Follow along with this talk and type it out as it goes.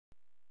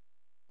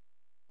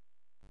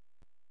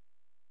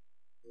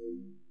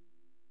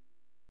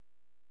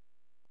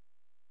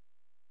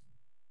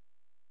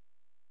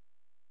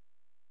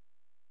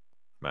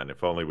Man,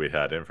 if only we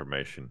had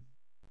information.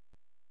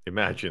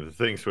 Imagine the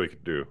things we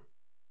could do.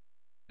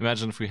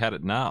 Imagine if we had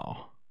it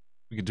now.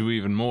 We could do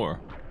even more.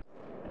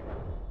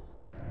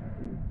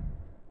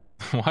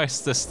 Why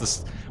is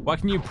this? Why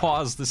can you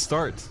pause the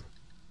start?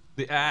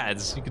 The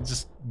ads. You can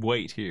just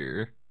wait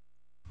here.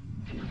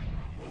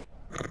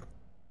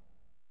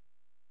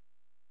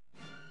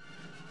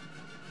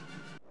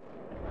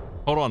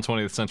 Hold on,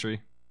 20th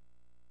century.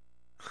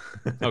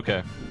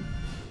 Okay.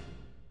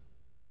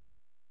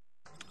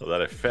 Well,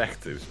 that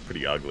effect is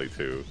pretty ugly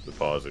too, the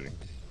pausing.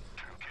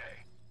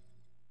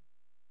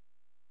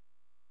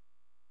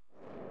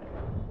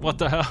 What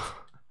the hell?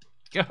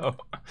 Go.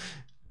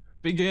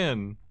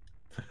 Begin.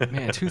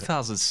 Man,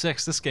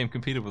 2006, this game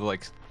competed with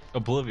like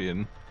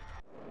Oblivion.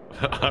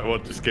 I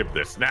want to skip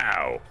this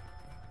now.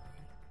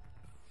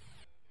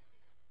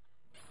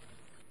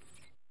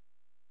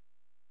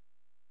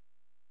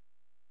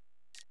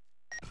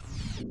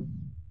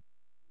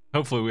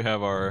 Hopefully we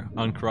have our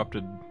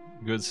uncorrupted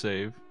good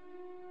save.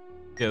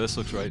 Yeah, this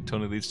looks right.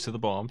 Tony leads to the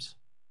bombs.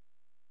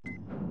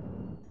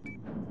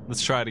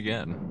 Let's try it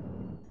again.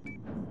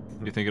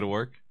 Do you think it'll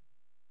work?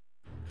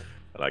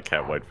 And I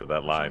can't wait for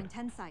that line.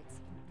 10 sites.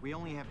 We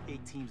only have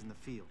 8 teams in the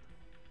field.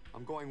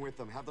 I'm going with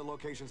them. Have the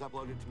locations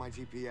uploaded to my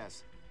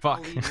GPS.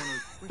 Fuck.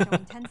 We're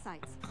showing 10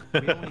 sites. We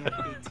only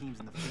have 8 teams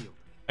in the field.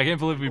 I can't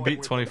believe we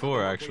beat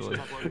 24 actually.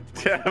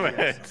 Damn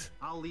it!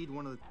 I'll lead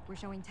one of the... We're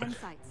showing 10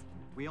 sites.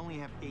 We only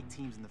have 8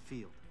 teams in the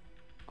field.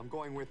 I'm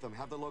going with them.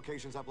 Have the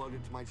locations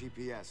uploaded to my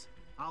GPS.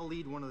 I'll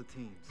lead one of the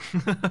teams.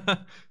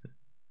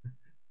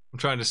 I'm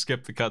trying to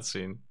skip the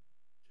cutscene.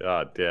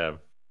 God damn.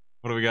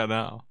 What do we got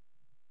now?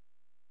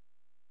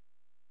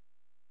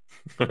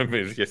 I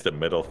mean, it's just a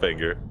middle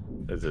finger.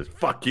 It says,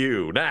 fuck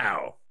you,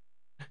 now!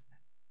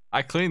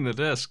 I cleaned the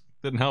disc.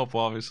 Didn't help,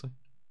 obviously.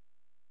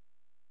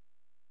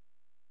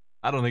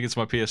 I don't think it's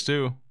my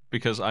PS2,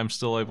 because I'm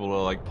still able to,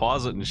 like,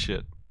 pause it and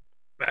shit.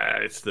 Nah,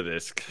 it's the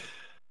disc.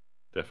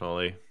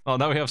 Definitely. Oh,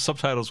 now we have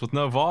subtitles with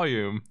no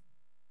volume.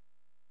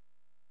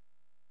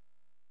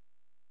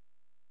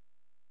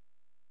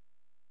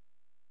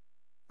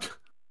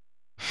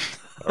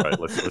 Alright,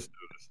 let's do this.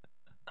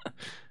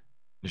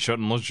 You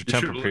shouldn't lose your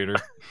temper, Peter.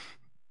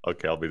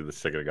 Okay, I'll be the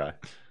second guy.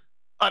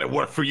 I didn't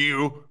work for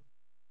you!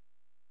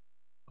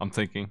 I'm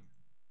thinking.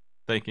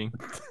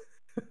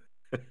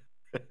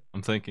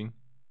 I'm thinking.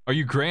 Are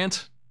you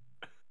Grant?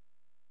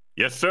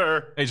 Yes,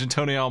 sir! Agent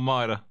Tony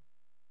Almeida.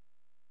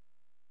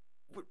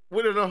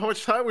 We don't know how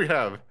much time we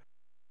have.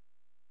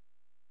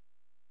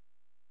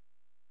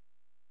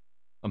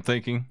 I'm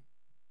thinking.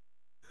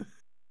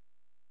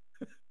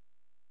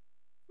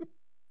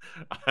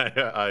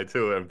 I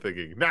too am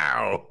thinking,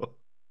 now!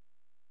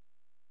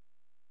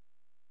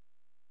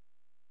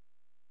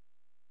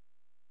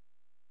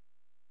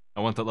 I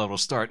want that level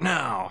to start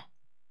now.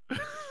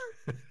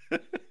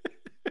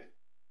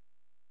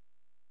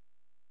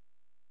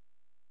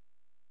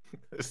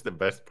 This is the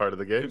best part of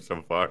the game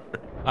so far.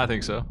 I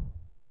think so.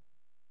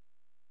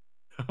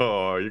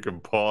 Oh, you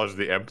can pause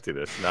the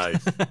emptiness.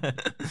 Nice.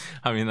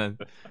 I mean, then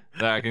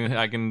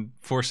I can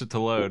force it to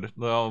load.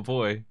 Oh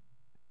boy.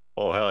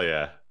 Oh hell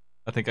yeah.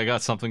 I think I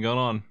got something going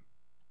on.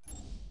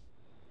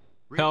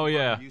 Hell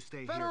yeah.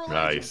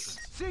 Nice.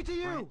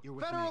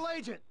 CTU! Federal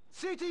agent!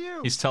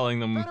 CTU! He's telling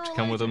them to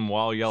come with him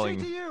while yelling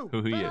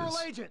who he Federal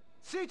is. agent!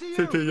 CTU!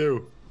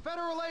 CTU.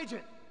 Federal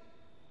agent!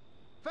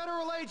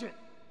 Federal agent!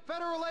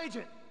 Federal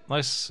agent!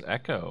 Nice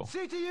echo.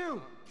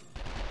 CTU!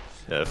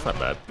 Yeah, that's not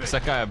bad. Is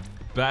that guy a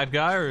bad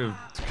guy or a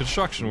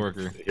construction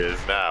worker? He is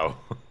now.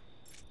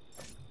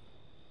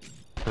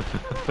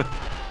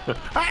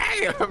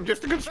 Hey, I'm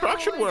just a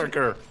construction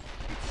worker.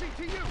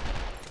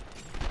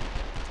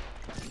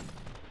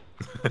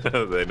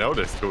 They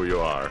noticed who you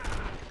are.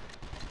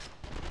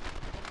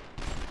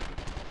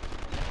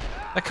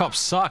 That cop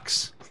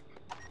sucks.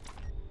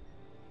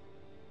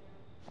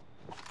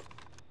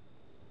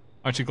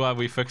 Aren't you glad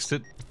we fixed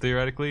it,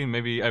 theoretically?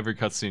 Maybe every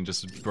cutscene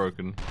just is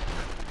broken.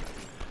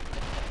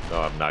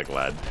 No, I'm not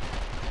glad.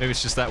 Maybe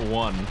it's just that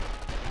one.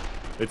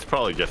 It's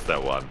probably just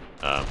that one.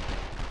 I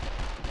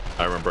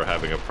remember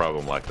having a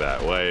problem like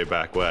that way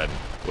back when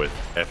with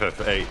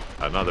FF8,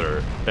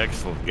 another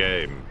excellent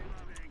game.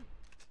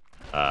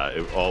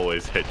 It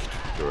always hitched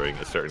during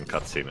a certain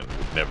cutscene and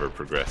would never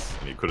progress,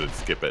 and you couldn't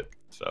skip it,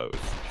 so it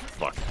was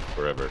fucked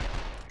forever.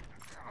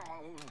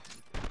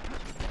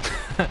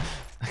 That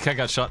guy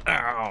got shot.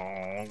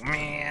 Oh,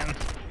 man.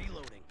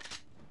 Reloading.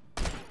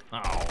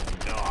 Oh,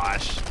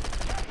 gosh.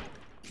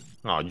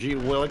 Oh, gee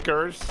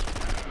willikers.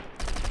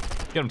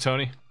 Get him,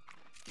 Tony.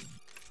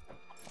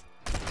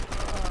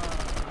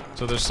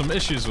 So there's some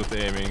issues with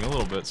the aiming, a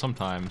little bit,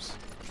 sometimes.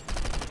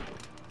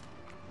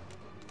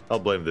 I'll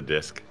blame the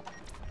disc.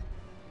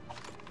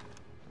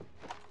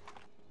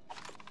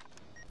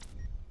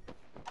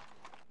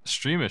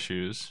 Stream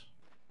issues?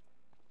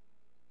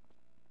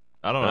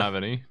 I don't have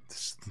any.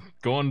 It's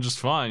going just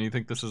fine. You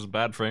think this is a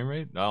bad frame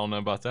rate? I don't know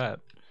about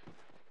that.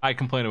 I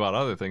complain about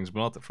other things, but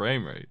not the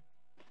frame rate.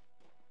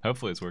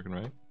 Hopefully it's working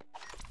right.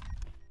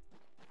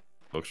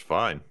 Looks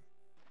fine.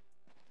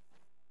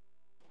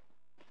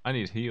 I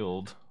need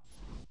healed.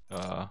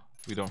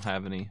 We don't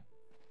have any.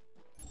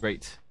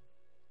 Great.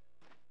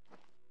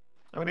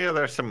 I mean, yeah,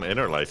 there's some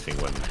interlacing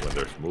when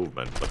there's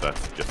movement, but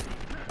that's just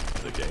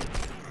the game.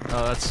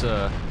 Oh, that's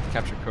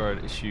capture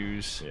card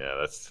issues.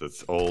 Yeah,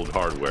 that's old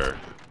hardware.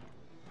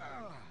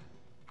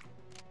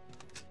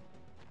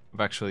 I've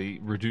actually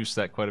reduced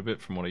that quite a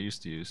bit from what I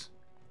used to use.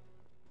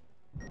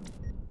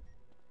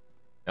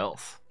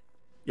 Health.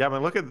 Yeah, I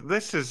mean, look at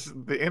this is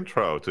the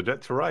intro to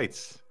Dead to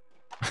Rights.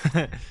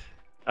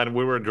 And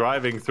we were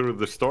driving through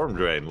the storm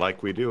drain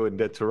like we do in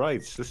Dead to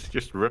Rights. This is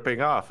just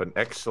ripping off an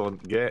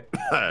excellent game.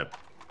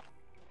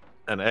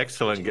 An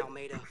excellent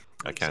game.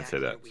 I can't say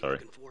that, sorry.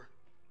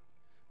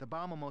 The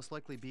bomb will most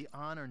likely be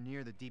on or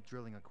near the deep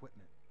drilling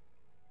equipment.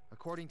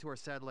 According to our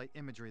satellite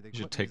imagery, the You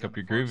should equipment take is on up the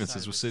your far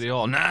grievances side with of the City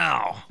Hall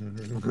now!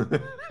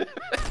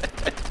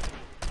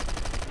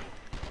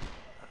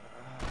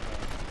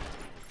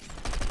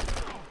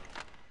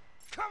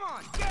 Come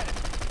on, get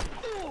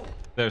it!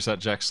 There's that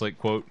Jack Slate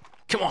quote.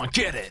 Come on,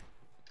 get it!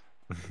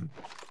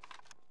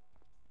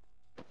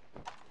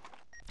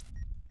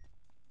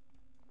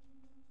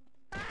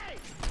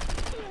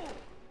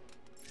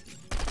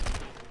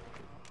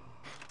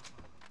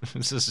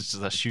 This is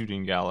just a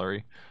shooting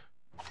gallery.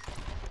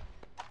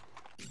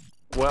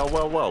 Well,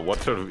 well, well, what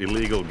sort of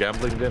illegal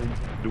gambling then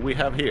do we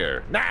have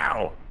here?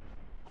 Now!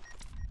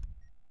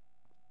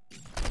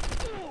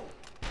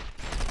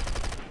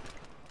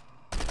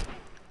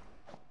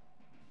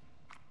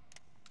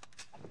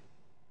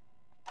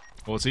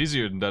 Well, it's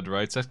easier than Dead to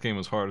Rights. That game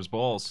was hard as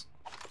balls.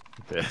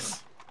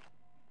 Yes.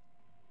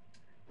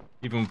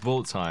 Even with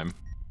bullet time.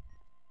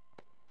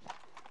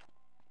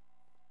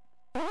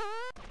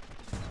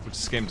 Which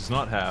this game does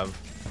not have.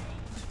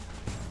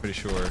 Pretty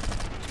sure.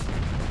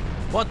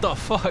 What the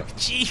fuck?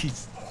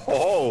 Jeez!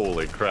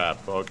 Holy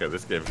crap. Okay,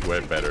 this game's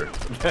way better.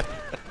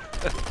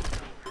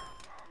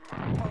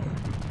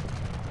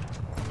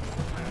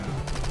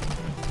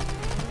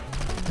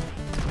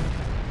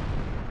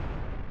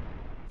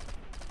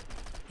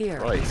 Here,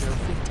 Right. these are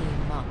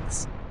 15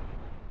 months.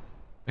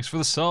 Thanks for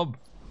the sub.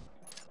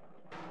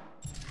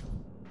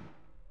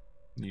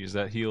 Use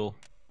that heal.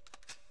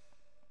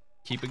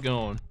 Keep it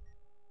going.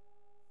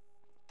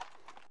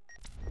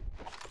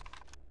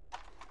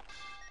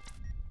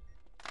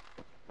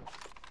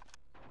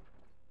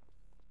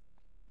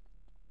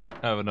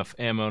 I have enough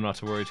ammo not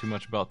to worry too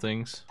much about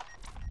things.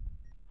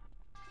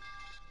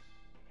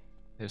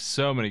 There's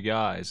so many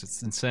guys,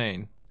 it's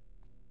insane.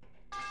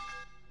 Are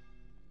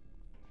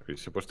you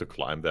supposed to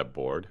climb that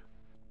board?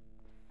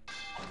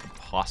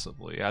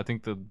 Possibly. I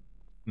think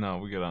no,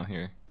 we get on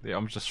here.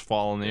 I'm just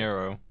following the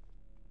arrow.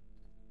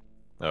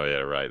 Oh yeah,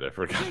 right. I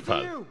forgot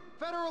about it. CTU,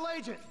 federal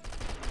agent.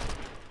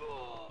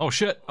 Oh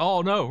shit!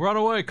 Oh no! Run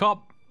away,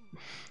 cop!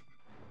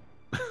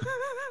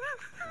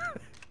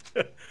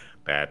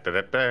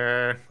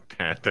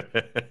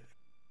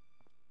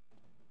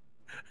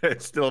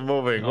 It's still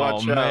moving.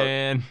 Watch Oh out.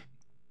 man,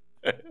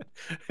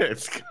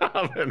 It's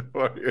coming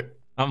for you.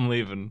 I'm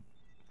leaving.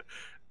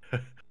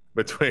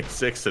 Between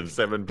 6 and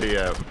 7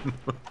 p.m.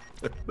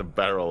 The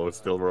barrel was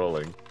still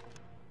rolling.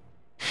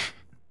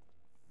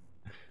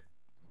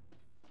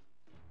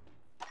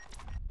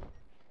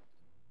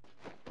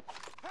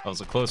 That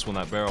was a close one.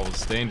 That barrel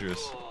was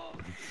dangerous.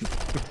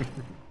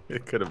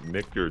 It could have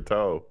nicked your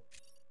toe.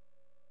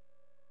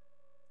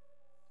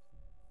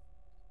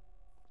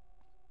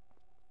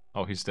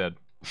 Oh, he's dead.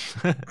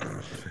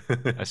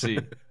 I see.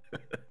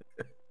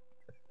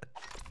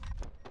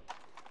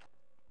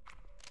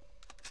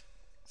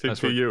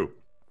 That's what- CTU.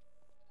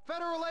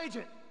 Federal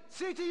agent.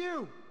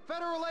 CTU,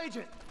 federal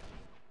agent.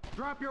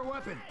 Drop your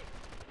weapon.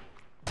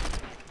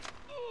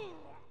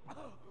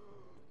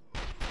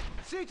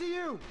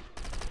 CTU.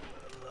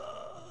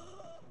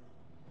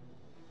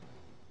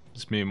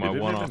 Just me and You my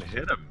didn't one even off.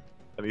 hit him,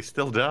 and he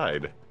still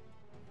died.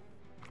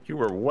 You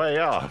were way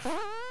off.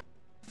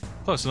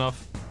 Close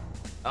enough.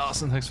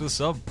 Allison, thanks for the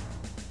sub.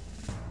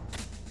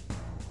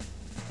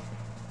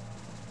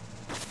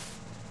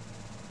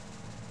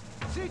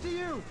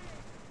 CTU.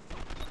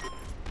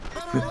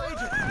 Federal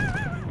agent.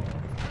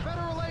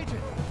 Federal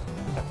agent.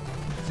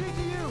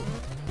 CTU.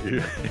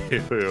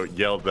 You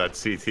yelled that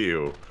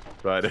CTU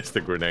right as the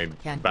grenade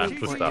Can't about wait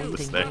to for stop the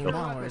anything snail. 9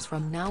 hours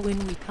from now when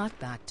we cut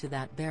back to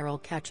that barrel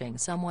catching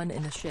someone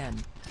in the shin.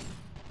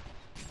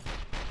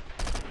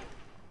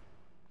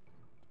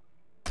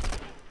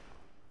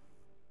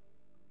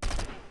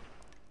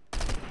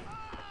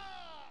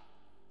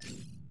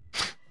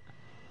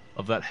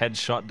 Of that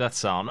headshot death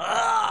sound.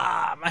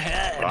 Ah, my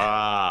head!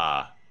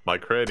 Ah, my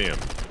cranium.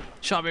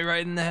 Shot me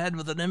right in the head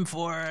with an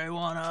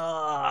M4A1.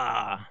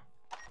 Ah!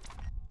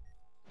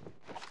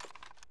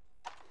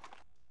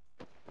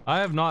 I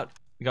have not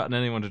gotten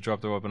anyone to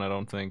drop their weapon, I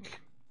don't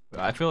think.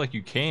 I feel like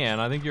you can.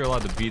 I think you're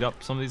allowed to beat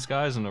up some of these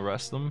guys and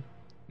arrest them.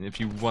 If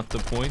you want the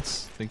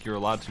points, I think you're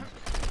allowed to.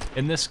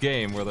 In this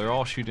game, where they're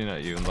all shooting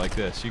at you and like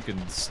this, you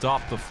can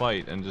stop the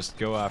fight and just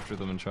go after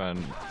them and try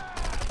and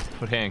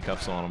put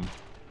handcuffs on them.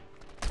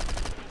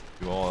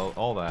 Do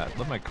all that.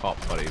 Let my cop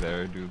buddy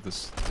there do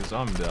this, because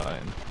I'm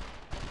dying.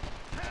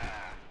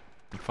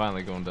 I'm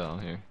finally going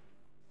down here.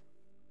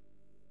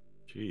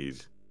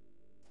 Jeez.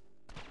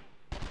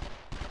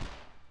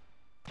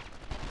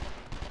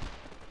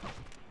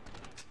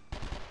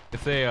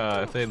 If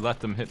they let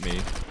them hit me,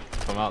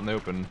 if I'm out in the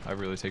open, I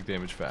really take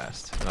damage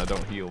fast, and I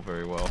don't heal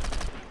very well.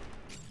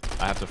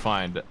 I have to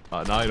find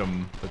an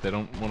item that they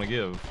don't want to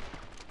give.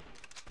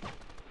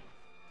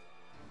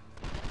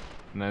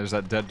 And there's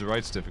that dead to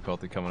rights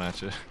difficulty coming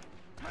at you.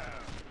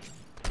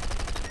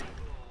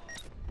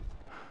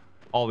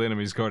 All the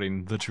enemies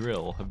guarding the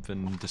drill have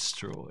been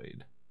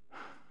destroyed.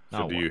 So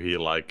Now do what? you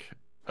heal like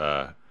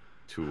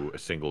to a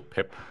single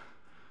pip?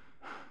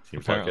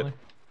 Seems Apparently. like it.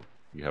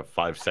 You have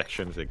 5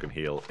 sections. You can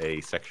heal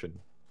a section.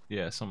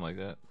 Yeah, something like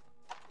that.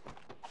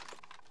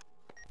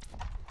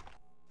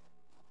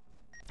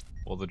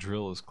 Well, the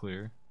drill is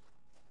clear.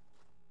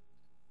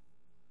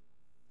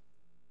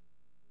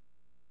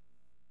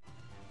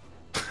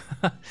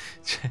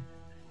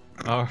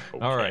 All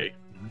right. Okay.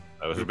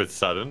 That was a bit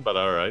sudden, but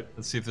all right.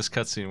 Let's see if this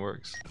cutscene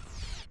works.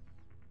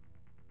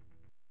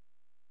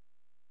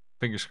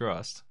 Fingers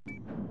crossed.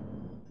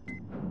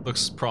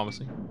 Looks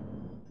promising.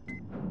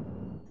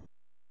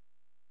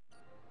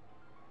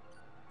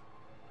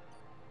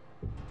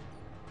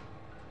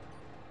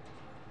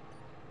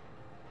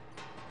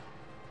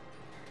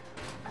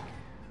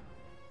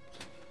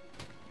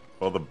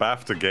 Well, the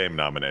BAFTA game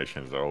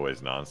nominations are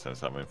always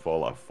nonsense. I mean,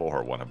 Fallout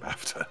 4 won a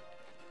BAFTA.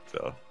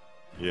 So,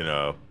 you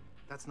know.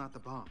 That's not the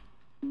bomb.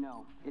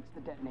 No, it's the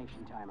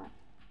detonation timer.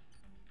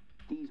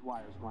 These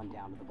wires run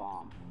down to the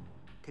bomb.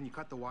 Can you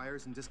cut the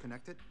wires and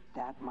disconnect it?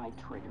 That might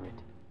trigger it.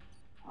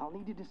 I'll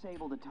need to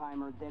disable the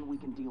timer, then we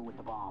can deal with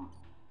the bomb.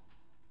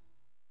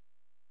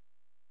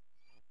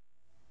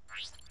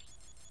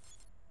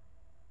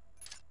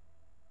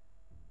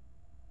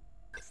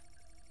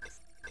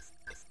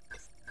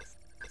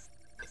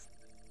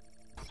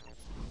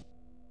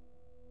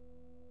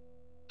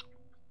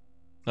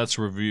 Let's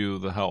review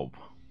the help.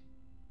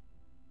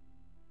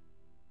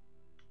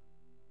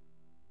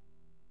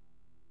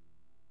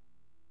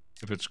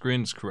 If it's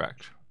green, it's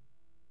correct.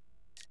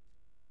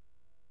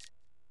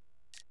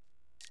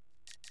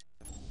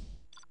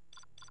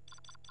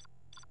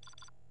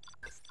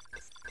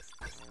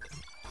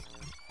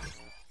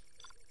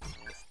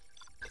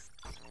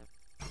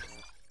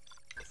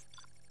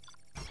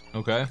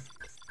 Okay.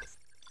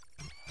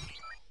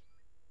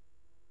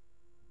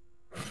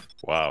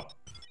 Wow.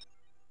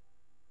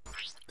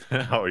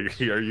 Oh,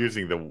 you're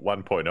using the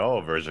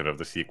 1.0 version of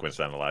the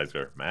sequence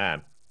analyzer.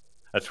 Man,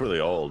 that's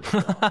really old.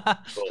 All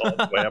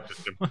the way up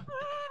to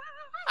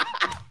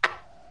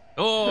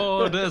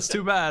Oh, that's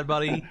too bad,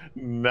 buddy.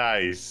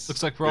 Nice.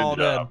 Looks like we're Good all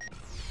job.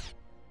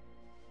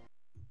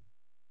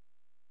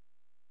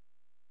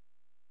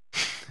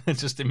 dead.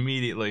 Just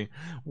immediately.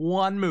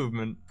 One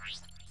movement.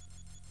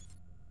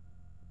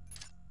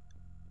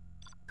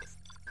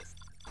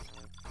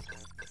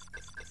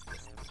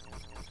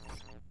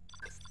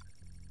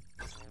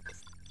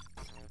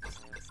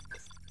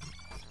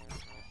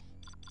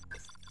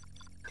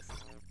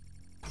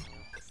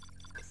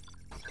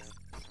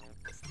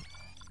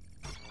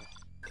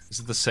 Is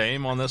it the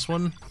same on this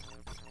one?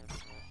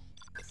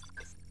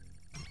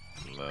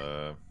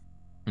 No,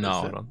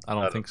 I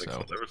don't think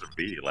so. There was a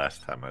B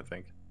last time, I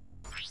think.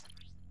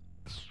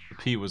 The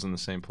P was in the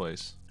same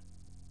place.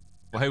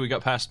 Well, hey, we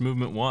got past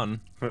movement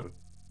 1.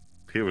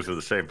 P was in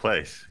the same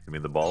place. You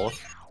mean the balls?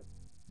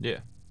 Yeah.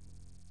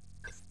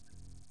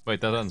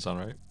 Wait, that doesn't sound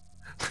right.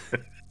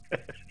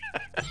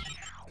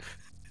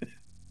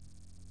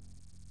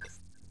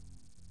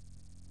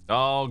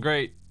 Oh,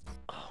 great.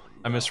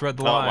 I misread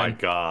the line. Oh my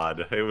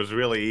god. It was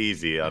really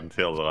easy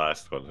until the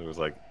last one. It was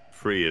like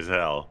free as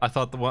hell. I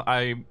thought the one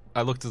I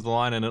looked at the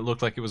line and it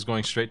looked like it was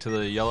going straight to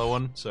the yellow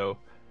one, so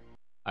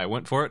I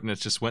went for it and it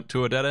just went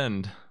to a dead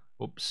end.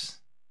 Whoops.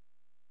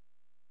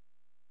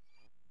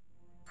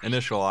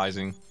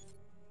 Initializing.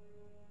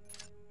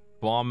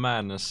 Bomb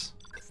madness.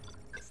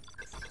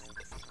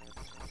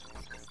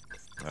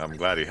 I'm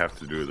glad you have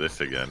to do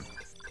this again.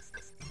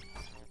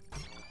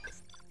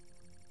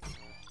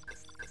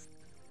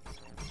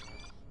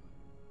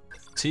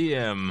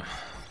 TM.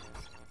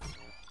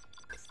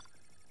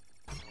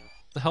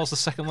 The hell's the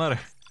second letter?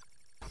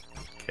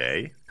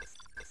 Okay.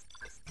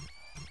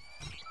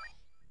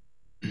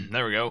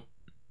 There we go.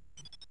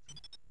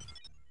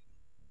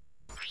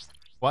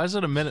 Why is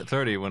it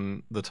 1:30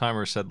 when the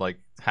timer said like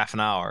half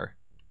an hour?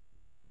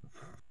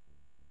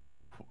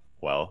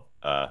 Well,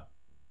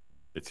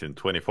 it's in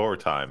 24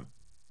 time.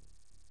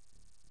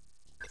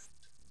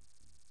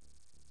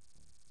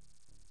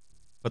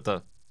 What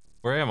the?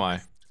 Where am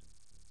I?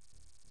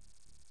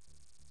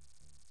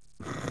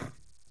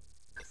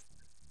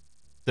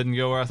 Didn't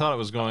go where I thought it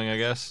was going, I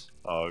guess.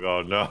 Oh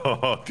god, no,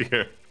 oh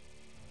dear.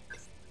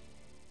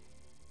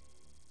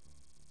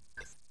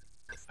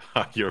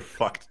 You're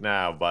fucked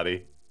now,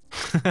 buddy.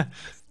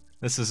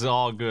 This is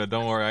all good.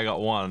 Don't worry, I got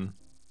one.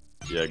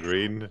 Yeah,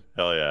 green?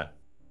 Hell yeah.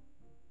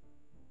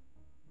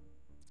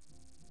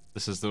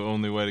 This is the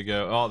only way to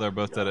go. Oh, they're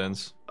both dead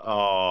ends.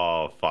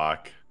 Oh,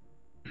 fuck.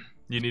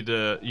 You need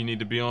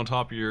to be on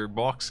top of your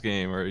box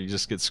game, or you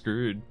just get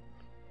screwed.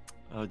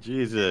 Oh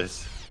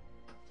Jesus!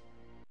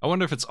 I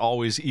wonder if it's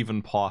always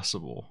even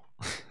possible.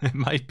 It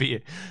might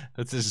be.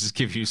 Let's just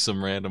give you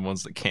some random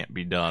ones that can't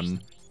be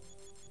done.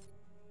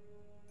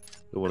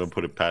 Don't want to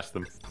put it past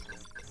them.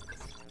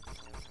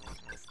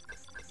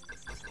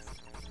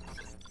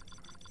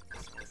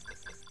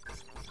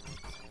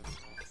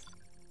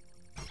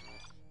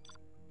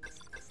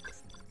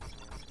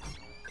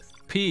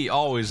 P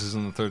always is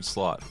in the third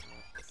slot.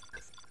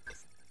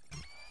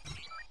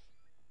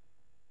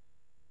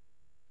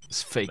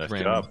 It's fake Nice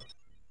random. job.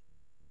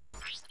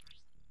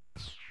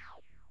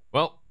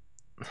 Well,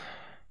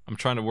 I'm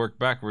trying to work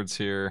backwards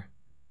here,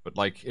 but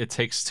like it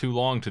takes too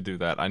long to do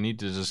that. I need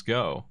to just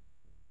go.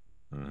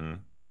 Mm-hmm.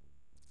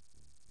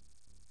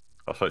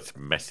 Also, it's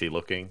messy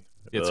looking.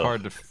 It's Ugh,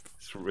 hard to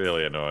It's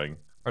really annoying.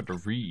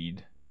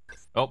 read.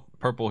 Oh,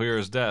 purple here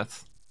is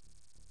death.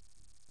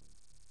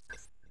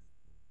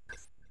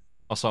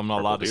 Also, I'm not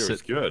allowed to Purple here is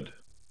sit. good.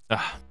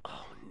 Ah,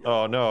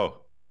 Oh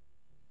no!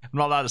 I'm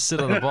not allowed to sit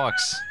on the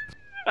box.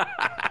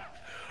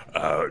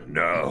 Oh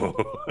no!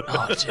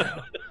 Oh, dude.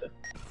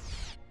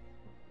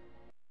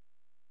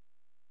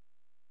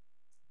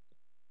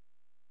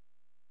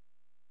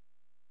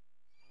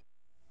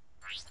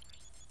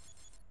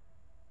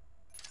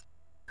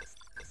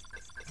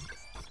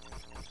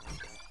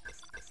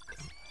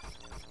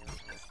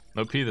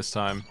 No P this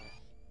time.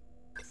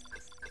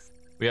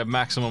 We have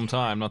maximum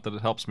time, not that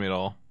it helps me at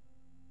all.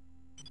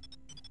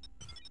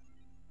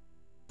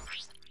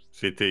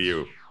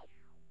 CTU.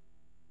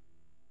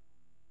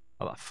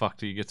 How the fuck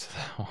do you get to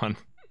that one?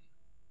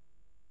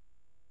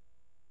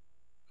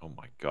 Oh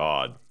my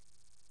god.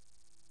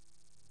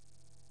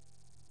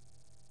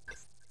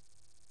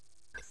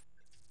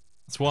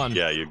 It's one.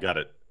 Yeah, you got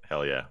it.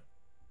 Hell yeah.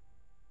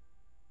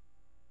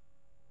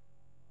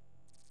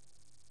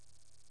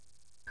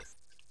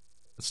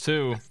 It's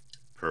two.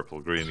 Purple,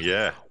 green,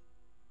 yeah.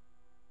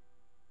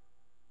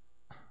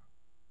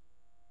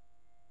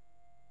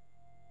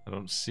 I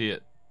don't see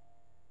it.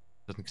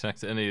 Doesn't connect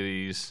to any of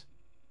these.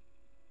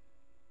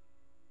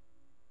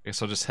 I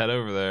guess I'll just head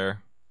over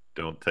there.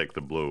 Don't take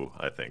the blue,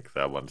 I think.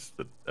 That one's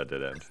a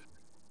dead end.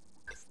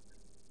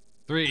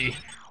 Three.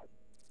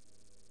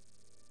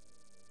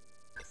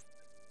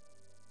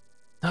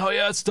 Oh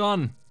yeah, it's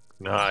done.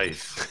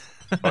 Nice.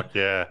 Fuck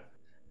yeah.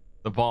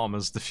 The bomb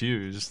is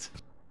defused.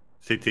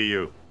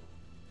 CTU.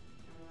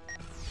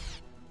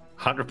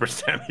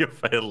 100% you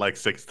failed like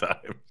 6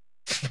 times.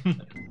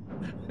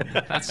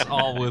 That's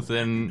all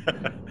within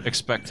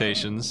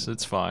expectations.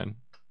 It's fine.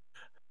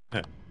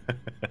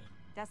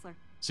 Dessler.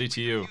 CTU.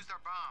 Used our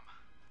bomb.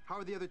 How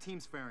are the other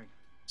teams faring?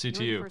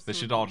 CTU. They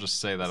should all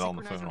just say that on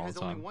the phone synchronizer all has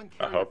the only time. one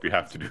I carrier hope you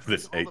have to do frequency,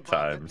 this all the 8 bomb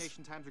times.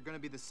 detonation times are going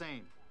to be the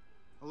same.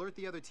 Alert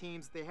the other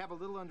teams. They have a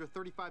little under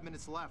 35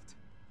 minutes left.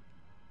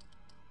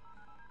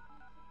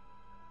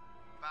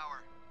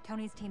 Bauer.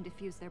 Tony's team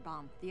defused their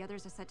bomb. The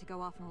others are set to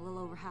go off in a little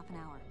over half an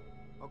hour.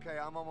 Okay,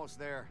 I'm almost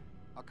there.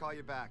 I'll call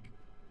you back.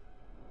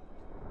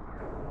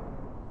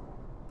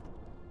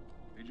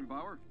 Agent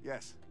Bauer?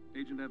 Yes.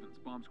 Agent Evans,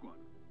 Bomb Squad.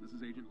 This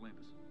is Agent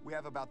Landis. We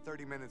have about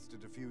 30 minutes to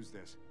defuse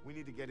this. We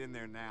need to get in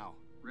there now.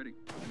 Ready.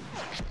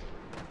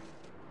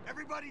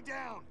 Everybody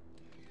down!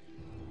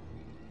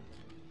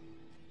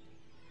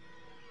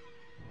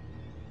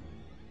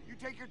 You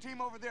take your team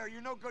over there.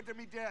 You're no good to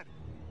me dead.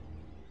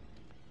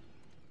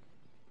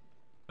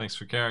 Thanks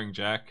for caring,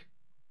 Jack.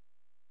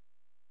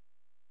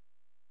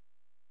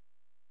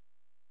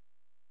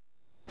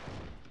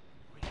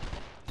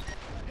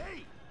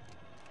 Hey!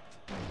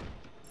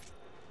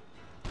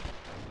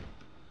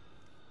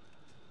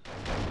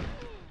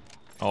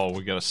 Oh,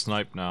 we got a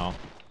snipe now.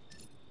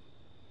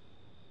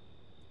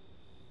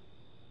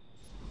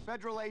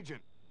 Federal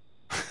agent.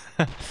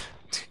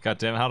 God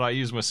damn, how do I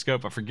use my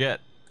scope? I forget.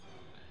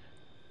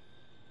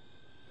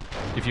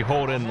 If you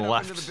hold in Head the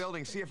up into left the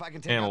building, see if I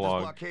can take analog, out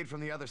this blockade from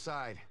the other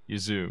side. you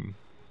zoom.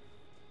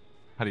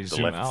 How do you The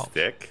zoom left out?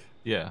 stick?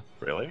 Yeah.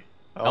 Really?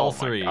 Oh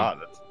L3. my god,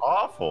 that's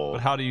awful.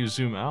 But how do you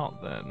zoom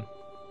out then?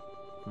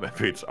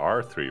 Maybe it's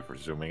R3 for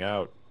zooming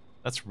out.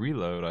 That's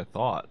reload, I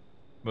thought.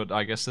 But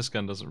I guess this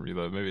gun doesn't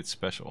reload. Maybe it's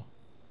special.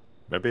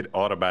 Maybe it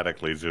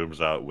automatically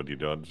zooms out when you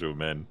don't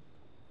zoom in.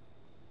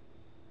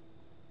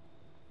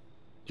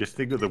 Just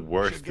think of the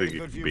worst Should get a thing it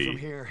good could view be. from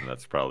here. And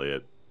that's probably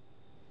it.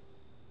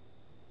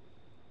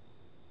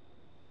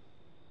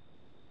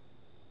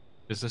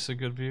 Is this a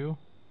good view?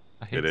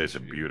 I hate It is this a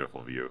view.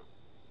 beautiful view.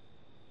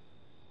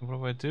 What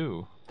do I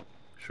do?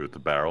 Shoot the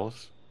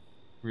barrels.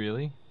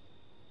 Really?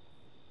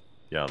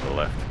 Yeah, on the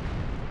left.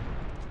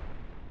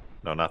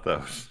 No, not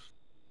those.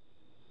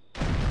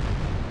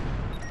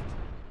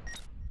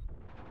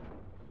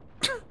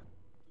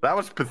 That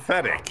was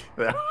pathetic.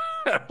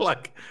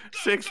 Like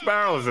 6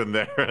 barrels in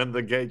there, and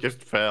the gate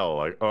just fell.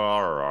 Like, oh,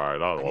 all right,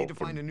 I'll I need to open.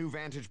 find a new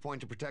vantage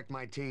point to protect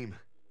my team.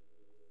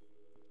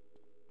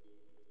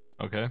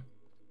 Okay.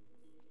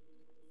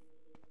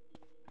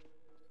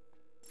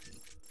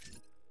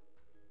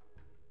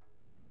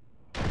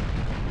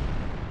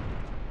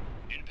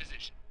 In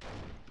position.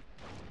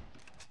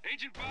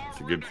 It's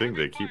a good thing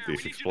they keep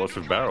these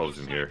explosive barrels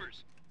in here.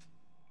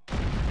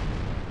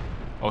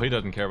 Oh, he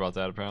doesn't care about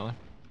that apparently.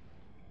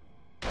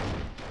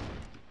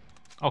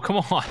 Oh, come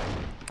on.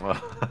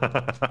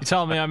 You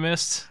telling me I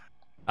missed?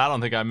 I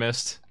don't think I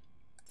missed.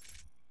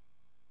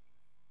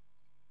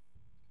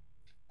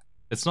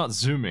 It's not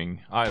zooming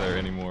either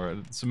anymore,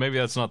 so maybe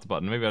that's not the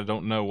button. Maybe I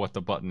don't know what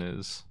the button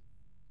is.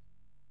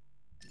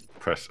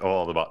 Press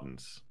all the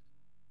buttons.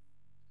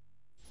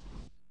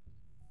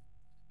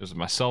 There's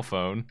my cell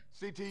phone.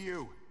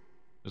 CTU.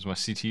 There's my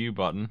CTU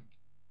button.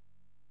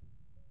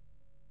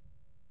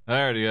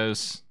 There it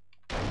is.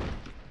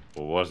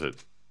 What was it?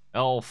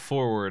 L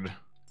forward.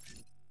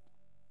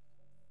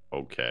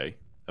 Okay.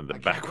 And the I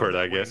can't backward, go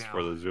that I way guess, now.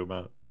 for the zoom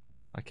out.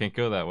 I can't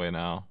go that way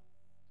now.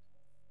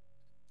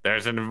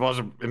 There's an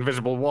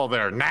invisible wall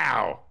there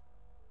now!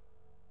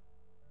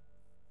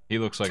 He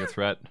looks like a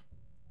threat.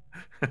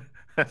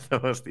 That's the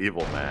most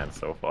evil man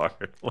so far.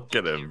 Look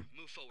at him.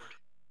 Move forward.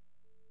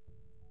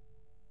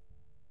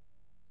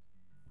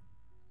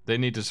 They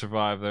need to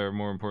survive. They're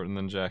more important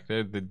than Jack.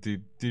 They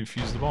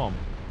defuse the bomb.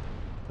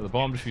 They're the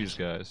bomb defuse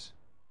guys.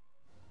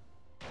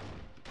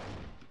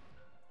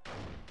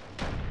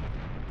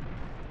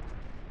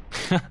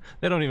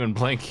 They don't even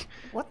blink.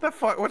 What the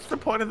fuck? What's the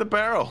point of the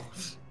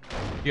barrels?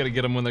 You gotta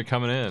get them when they're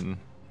coming in.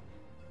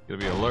 You gotta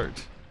be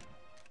alert.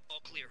 All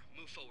clear.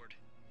 Move forward.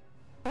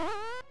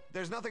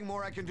 There's nothing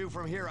more I can do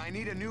from here. I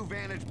need a new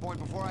vantage point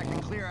before I can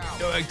clear out.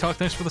 Yo, Egg Talk,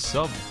 thanks for the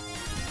sub.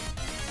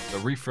 The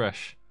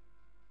refresh.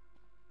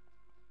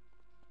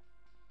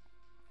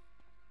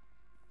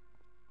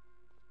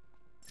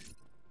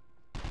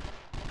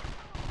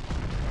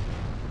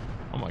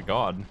 Oh my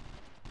god.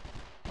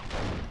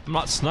 I'm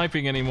not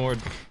sniping anymore.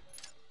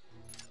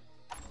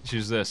 Let's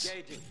use this,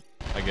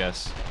 I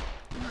guess.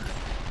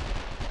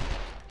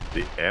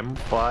 The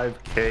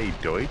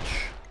M5K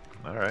Deutsch?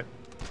 Alright.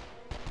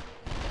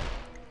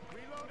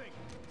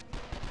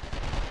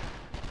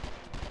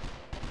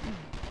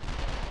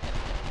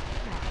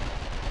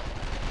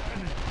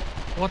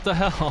 What the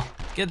hell?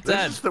 Get This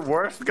dead. is the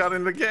worst gun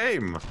in the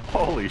game.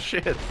 Holy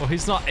shit. Well,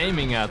 he's not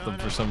aiming at them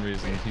for some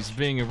reason. He's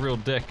being a real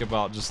dick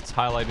about just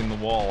highlighting the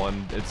wall,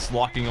 and it's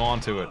locking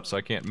onto it, so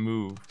I can't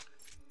move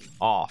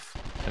off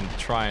and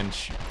try and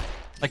shoot.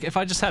 Like, if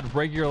I just had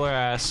regular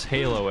ass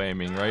Halo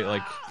aiming, right?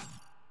 Like,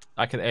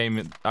 I could aim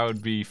it, I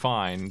would be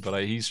fine,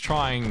 but he's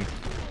trying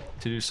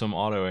to do some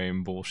auto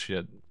aim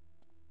bullshit.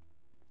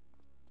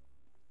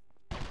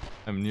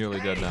 I'm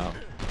nearly dead now.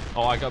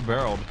 Oh, I got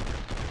barreled.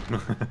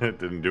 It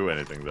didn't do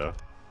anything though.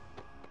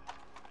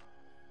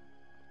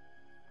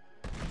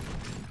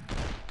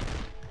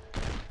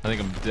 I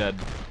think I'm dead.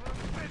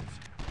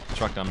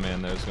 Shotgun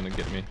man there is gonna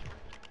get me.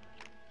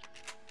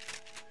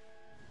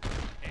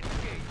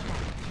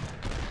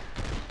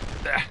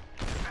 Ah.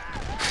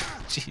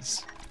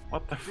 Jeez.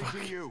 What the fuck?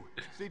 CTU.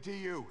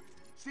 CTU.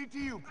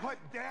 CTU, put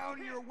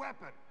down your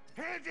weapon.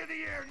 Hands in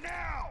the air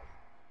now.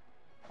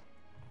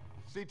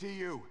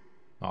 CTU.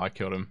 Oh, I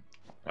killed him.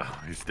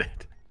 Oh, he's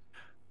dead.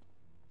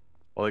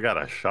 Well, they got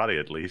a shotty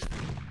at least.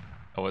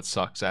 Oh, it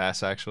sucks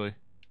ass actually.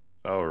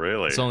 Oh,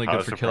 really? It's only How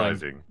good for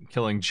surprising.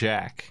 killing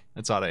Jack.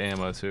 It's out of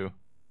ammo too.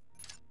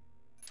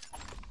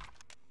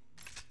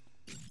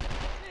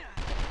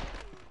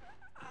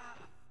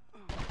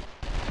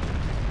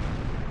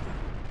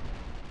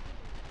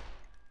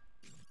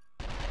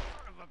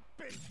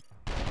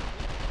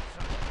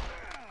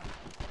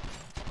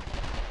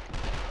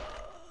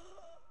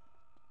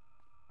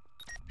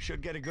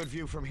 Should get a good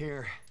view from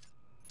here.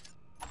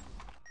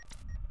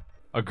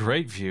 A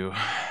great view.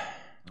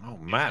 Oh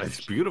man,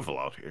 it's beautiful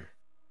out here.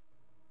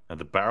 And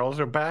the barrels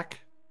are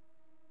back?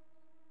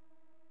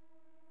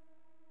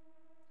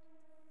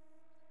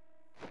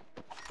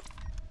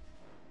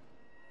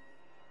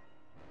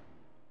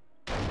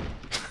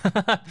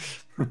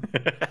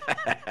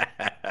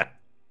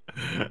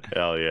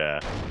 Hell yeah.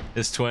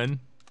 His twin?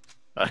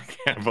 I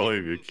can't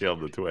believe you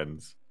killed the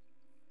twins.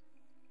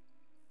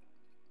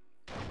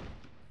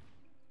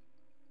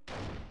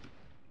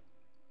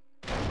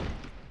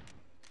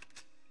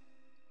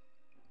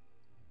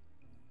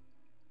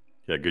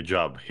 Yeah, good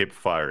job hip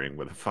firing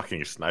with a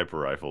fucking sniper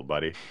rifle,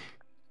 buddy.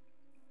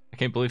 I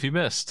can't believe he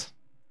missed.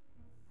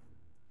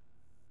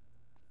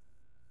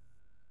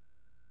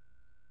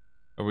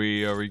 Are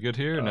we good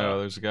here? No,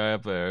 there's a guy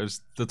up there.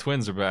 The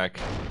twins are back.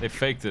 They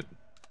faked it.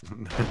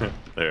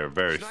 They're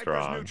very Snipers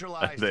strong.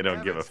 neutralized. They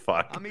don't give a Evans,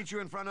 fuck. I'll meet you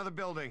in front of the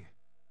building.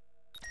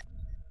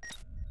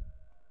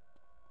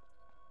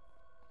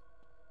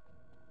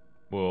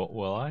 Well,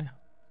 will I?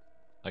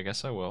 I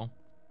guess I will.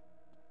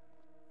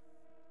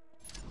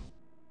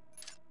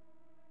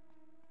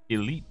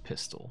 Elite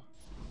pistol.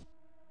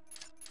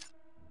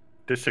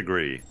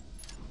 Disagree.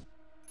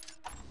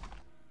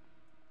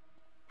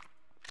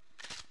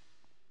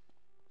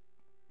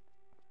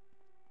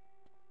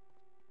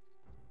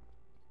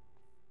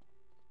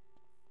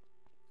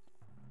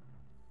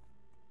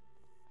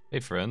 Hey,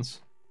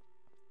 friends.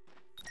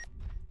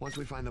 Once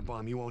we find the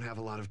bomb, you won't have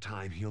a lot of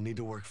time. You'll need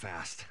to work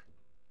fast.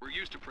 We're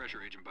used to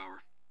pressure, Agent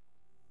Bauer.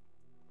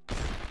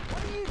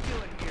 What are you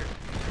doing here?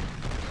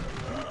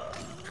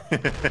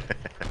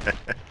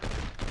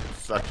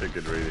 Such a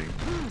good reading.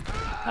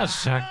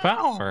 That's Jack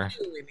Bauer.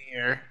 In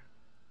here.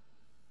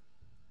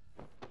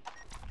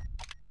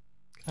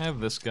 Can I have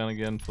this gun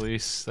again,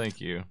 please? Thank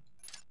you.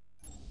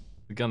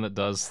 The gun that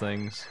does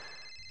things.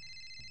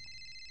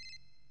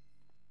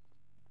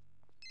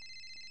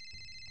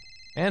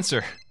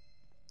 Answer.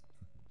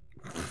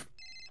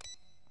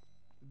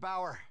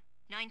 Bauer,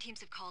 9 teams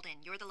have called in.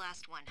 You're the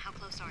last one. How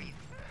close are you?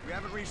 we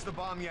haven't reached the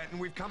bomb yet, and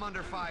we've come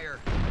under fire.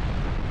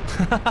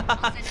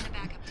 I'll send in a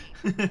backup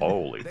team.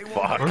 Holy They won't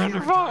fuck. get here in under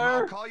time.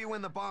 fire. I'll call you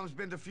when the bomb's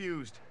been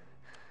defused.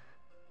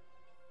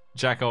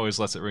 Jack always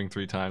lets it ring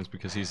 3 times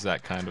because he's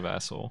that kind of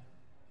asshole.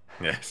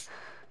 Yes.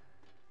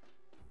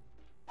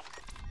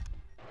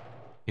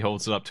 He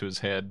holds it up to his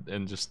head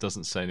and just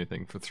doesn't say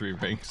anything for 3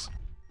 rings.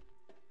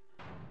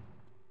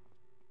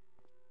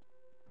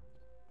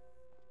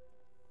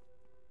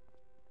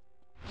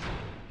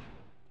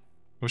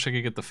 Wish I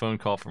could get the phone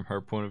call from her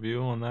point of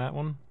view on that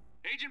one.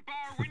 Agent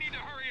Bauer, we need to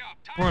hurry up.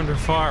 We're under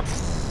fire.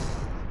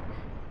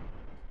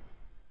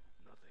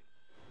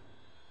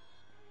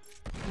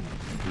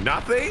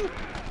 Nothing?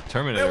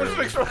 Terminator. There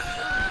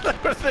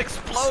was an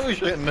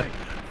explosion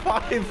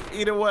 5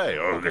 feet away.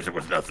 Oh, I guess it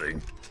was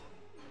nothing.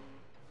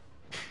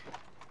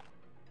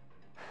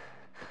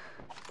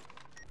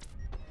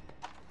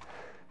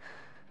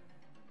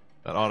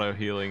 That auto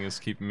healing is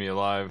keeping me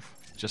alive,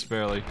 just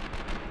barely.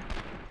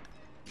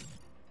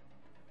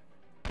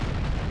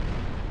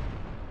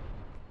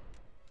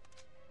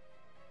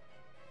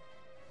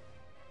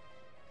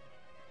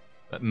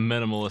 That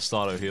minimalist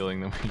auto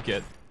healing that we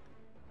get.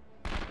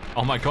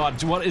 Oh my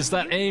god, what is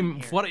that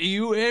aim? What are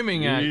you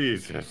aiming at?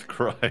 Jesus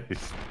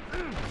Christ.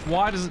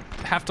 Why does it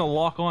have to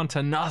lock on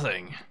to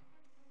nothing?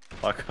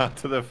 Lock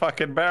onto the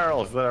fucking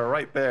barrels that are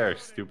right there,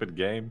 stupid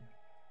game.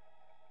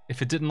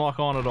 If it didn't lock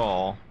on at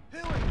all,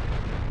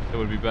 it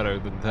would be better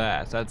than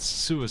that. That's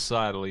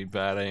suicidally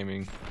bad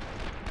aiming.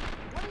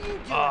 What are you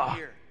doing Ah.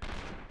 here?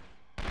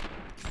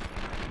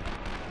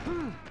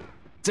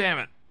 Damn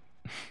it.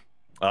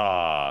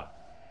 Ah.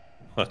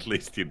 At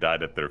least you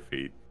died at their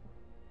feet.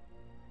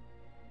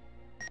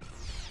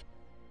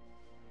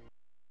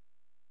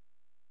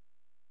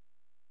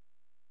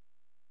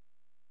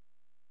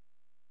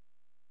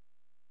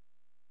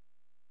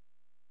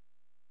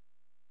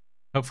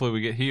 Hopefully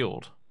we get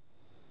healed.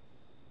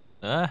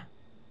 No.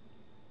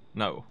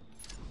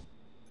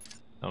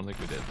 I don't think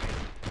we did.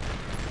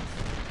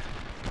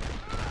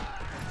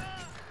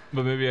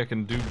 But maybe I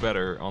can do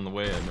better on the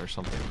way in or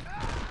something.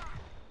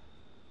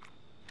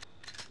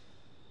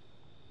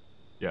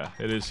 Yeah,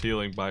 it is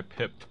healing by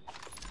Pip.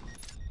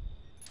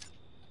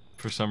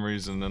 For some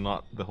reason, and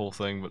not the whole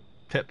thing, but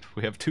Pip.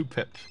 We have 2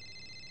 Pip.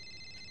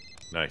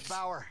 Nice.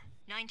 Bauer,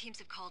 9 teams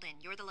have called in.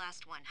 You're the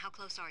last one. How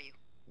close are you?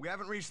 we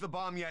haven't reached the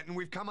bomb yet, and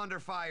we've come under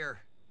fire.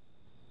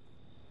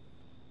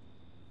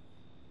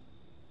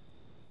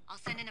 I'll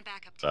send in a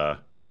backup team.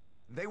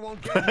 They won't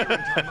get here in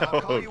time.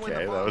 I'll call you when the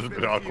Okay, that bomb's was a been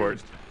bit awkward.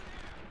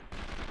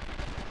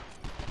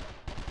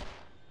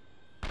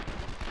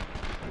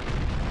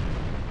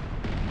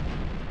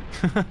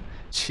 defused.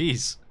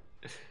 Jeez.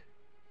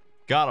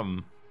 Got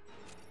him.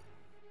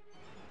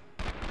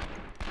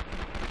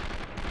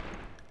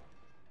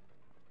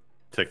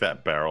 Take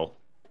that barrel.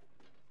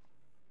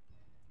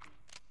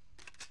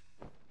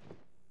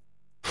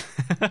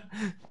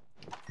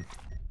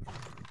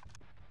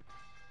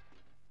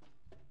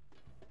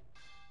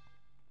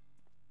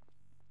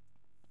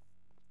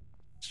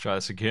 Let's try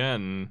this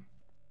again.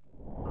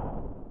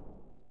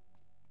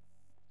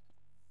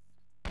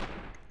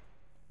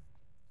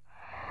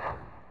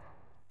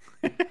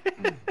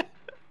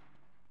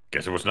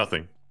 Guess it was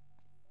nothing.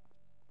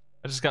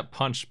 I just got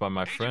punched by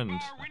my friend. Bauer,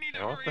 we need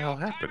to What hurry the hell up.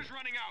 Time happened? is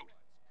running out.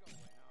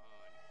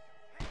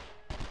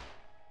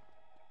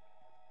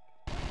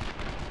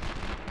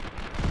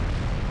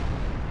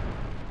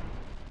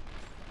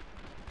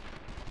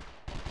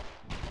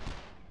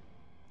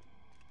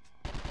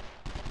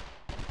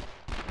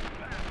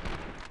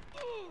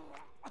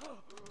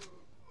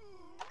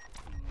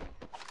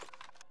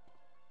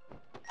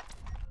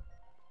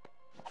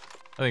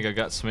 I think I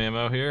got some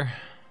ammo here.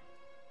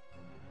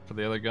 For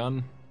the other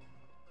gun.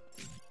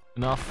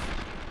 Enough,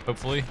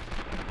 hopefully.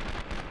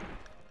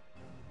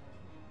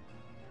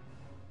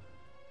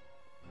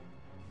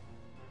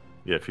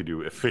 Yeah, if you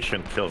do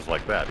efficient kills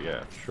like that,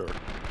 yeah, sure.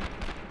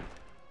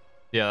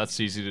 Yeah, that's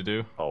easy to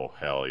do. Oh,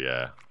 hell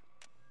yeah.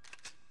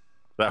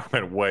 That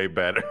went way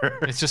better.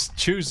 It just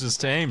chooses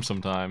to aim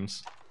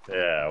sometimes.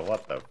 Yeah,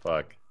 what the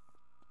fuck.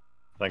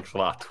 Thanks a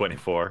lot,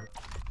 24.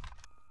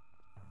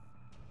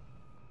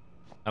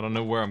 I don't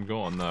know where I'm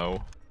going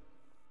though.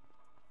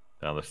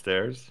 Down the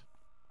stairs.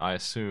 I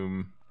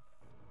assume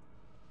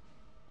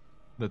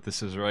that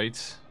this is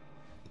right.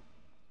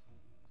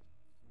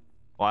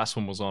 Last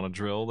one was on a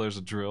drill. There's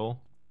a drill.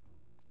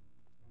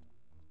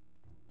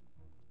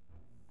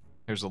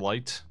 Here's a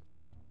light.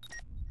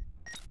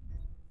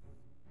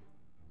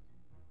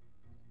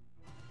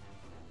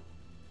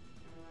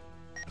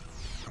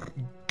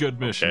 Good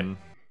mission.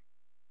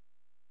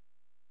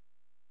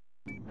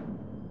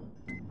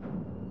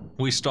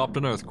 We stopped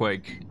an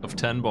earthquake of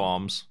 10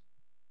 bombs.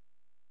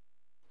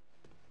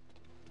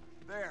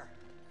 There.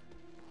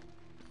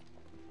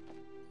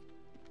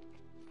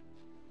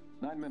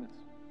 9 minutes.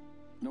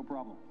 No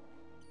problem.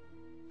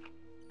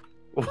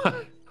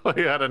 What? Well,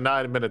 you had a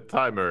 9-minute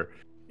timer,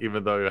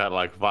 even though you had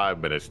like 5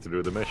 minutes to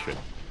do the mission.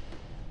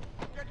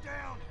 Get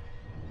down.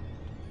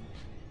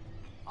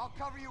 I'll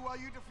cover you while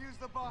you defuse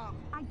the bomb.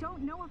 I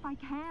don't know if I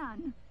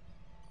can.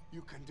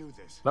 You can do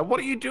this. Now, what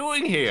are you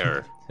doing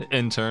here?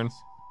 Intern.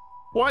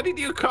 Why did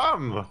you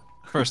come?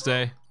 First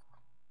day.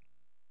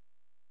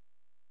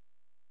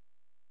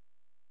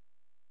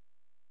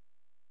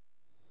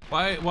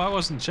 Why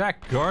wasn't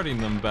Jack guarding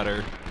them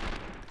better?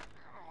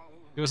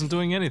 He wasn't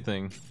doing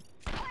anything.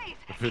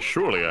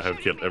 Surely I have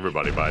killed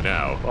everybody by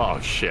now.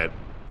 Oh, shit.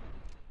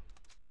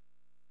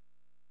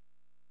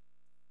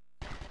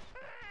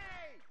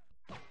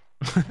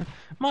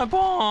 My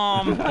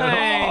bomb!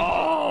 Hey!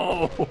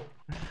 Oh!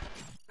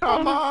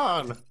 Come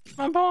on!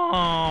 My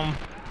bomb!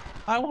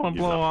 I want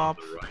to blow up.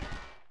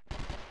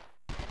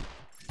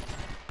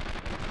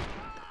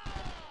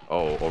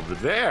 Oh, over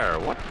there!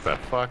 What the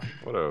fuck?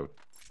 What a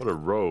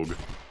rogue.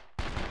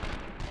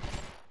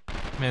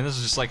 Man, this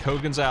is just like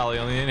Hogan's Alley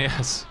on the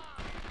NES.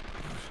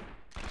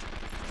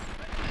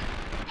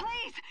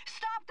 Please,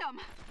 stop them!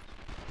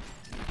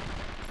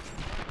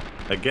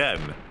 Again,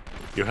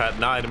 you had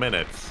 9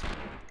 minutes,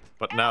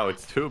 but now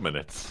it's 2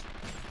 minutes.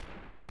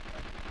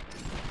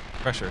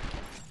 Pressure.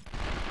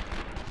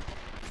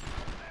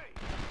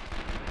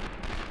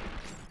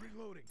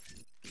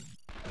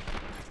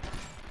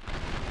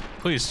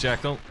 Please,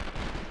 Jack, don't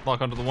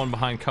lock onto the one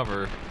behind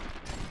cover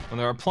when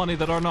there are plenty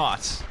that are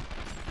not.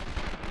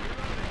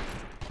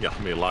 Yeah,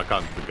 let me lock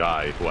onto the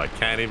guy who I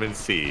can't even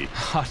see.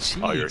 Oh,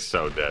 jeez. Oh, you're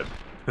so dead.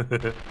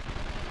 At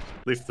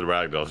least the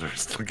ragdolls are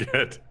still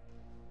good.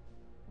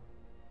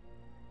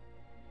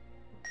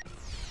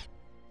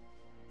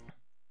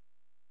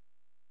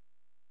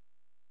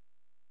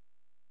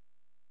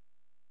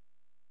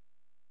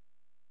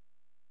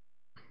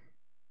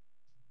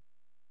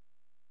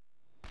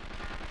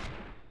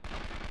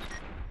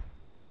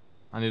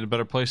 I need a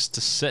better place to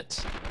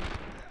sit.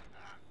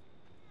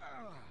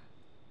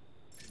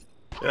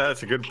 Yeah,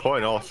 that's a good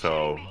point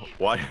also.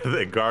 Why are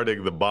they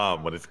guarding the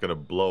bomb when it's gonna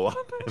blow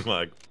up in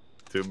like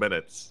 2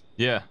 minutes?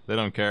 Yeah, they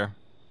don't care.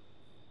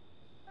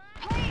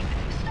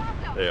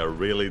 They are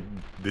really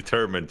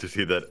determined to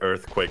see that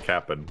earthquake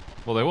happen.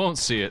 Well, they won't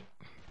see it.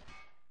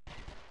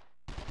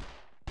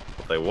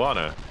 But they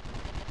wanna.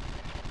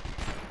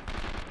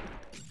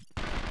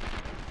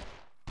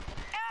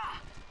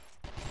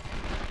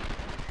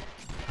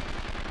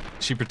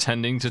 Is she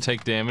pretending to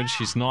take damage?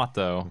 She's not,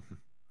 though.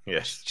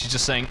 Yes. She's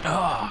just saying,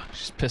 "Ah!"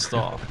 She's pissed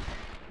off.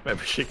 Maybe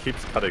she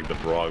keeps cutting the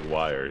wrong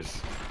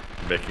wires,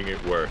 making it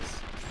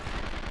worse.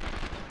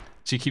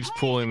 She keeps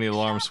pulling the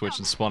alarm switch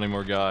and spawning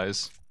more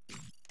guys.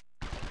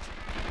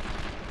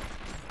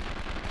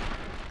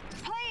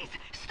 Please,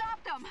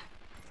 stop them!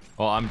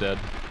 Well, I'm dead.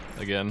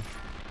 Again.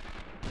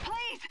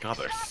 Please! God,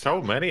 there's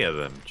so many of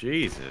them.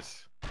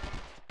 Jesus.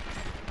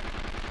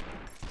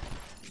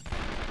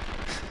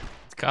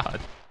 God.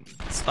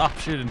 Stop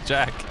shooting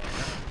Jack.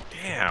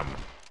 Damn.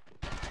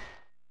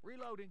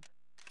 Reloading.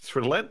 It's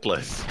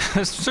relentless.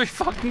 There's 3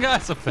 fucking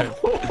guys up there.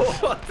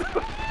 What the...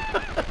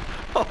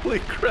 Holy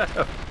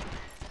crap.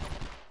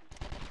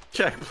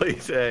 Jack,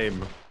 please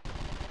aim.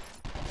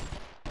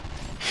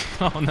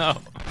 Oh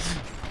no.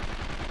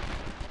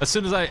 As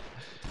soon as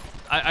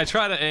I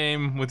try to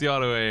aim with the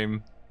auto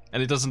aim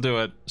and it doesn't do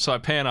it, so I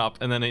pan up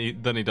and then he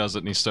does it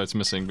and he starts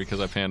missing because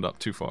I panned up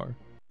too far.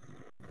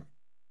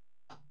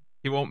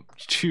 He won't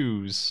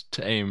choose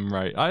to aim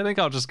right. I think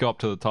I'll just go up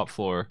to the top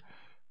floor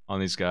on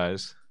these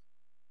guys.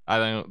 I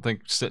don't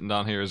think sitting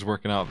down here is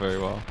working out very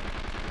well.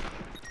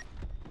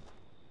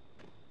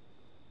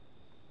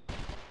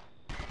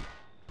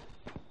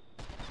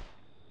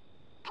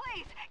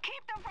 Please,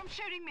 keep them from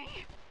shooting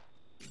me!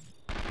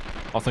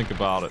 I'll think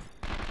about it.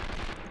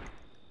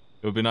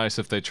 It would be nice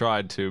if they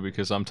tried to,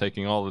 because I'm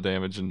taking all the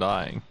damage and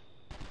dying.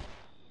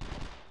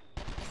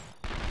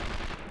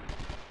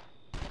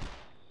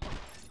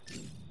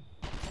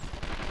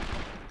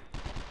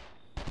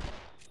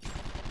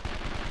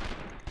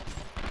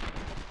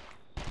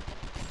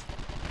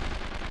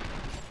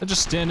 They're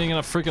just standing in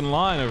a freaking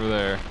line over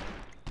there.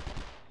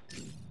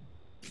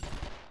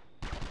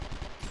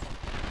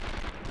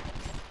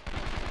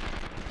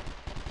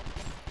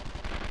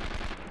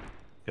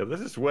 Yeah,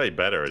 this is way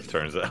better, it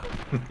turns out.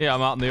 Yeah,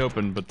 I'm out in the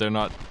open, but they're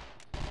not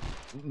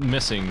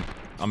missing.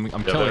 I'm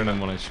killing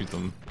them when I shoot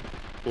them.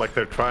 Like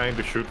they're trying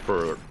to shoot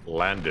for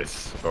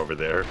Landis over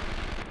there.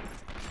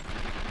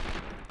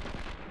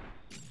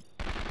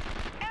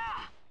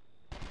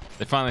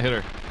 They finally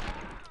hit her.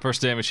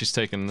 First damage she's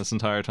taken this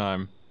entire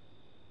time.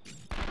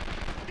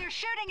 They're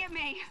shooting at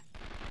me!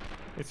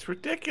 It's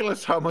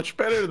ridiculous how much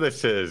better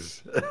this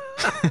is.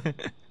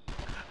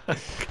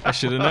 I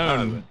should have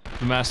known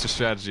the master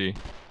strategy.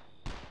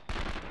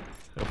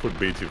 That would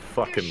be to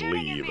fucking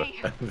leave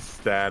and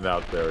stand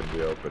out there in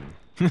the open.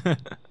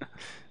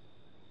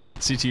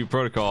 CTU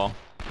protocol.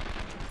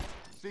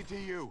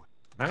 CTU.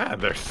 Man,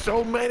 there's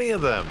so many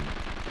of them.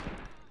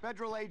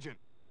 Federal agent.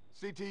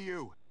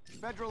 CTU.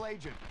 Federal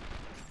agent.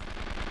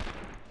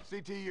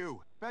 CTU.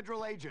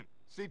 Federal agent.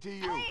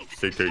 CTU.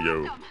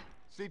 CTU.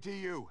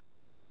 CTU.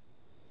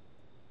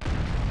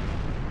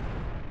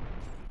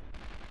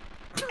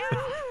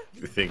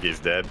 You think he's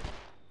dead?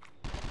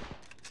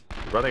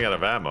 Running out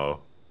of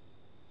ammo.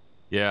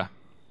 Yeah.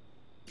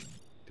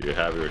 Do you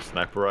have your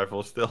sniper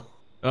rifle still?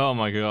 Oh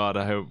my god,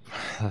 I hope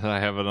that I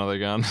have another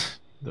gun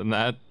than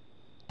that.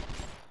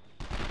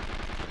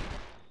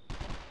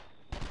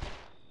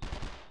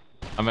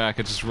 I mean, I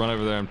could just run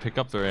over there and pick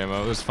up their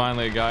ammo. There's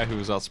finally a guy who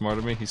was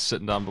outsmarted me. He's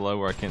sitting down below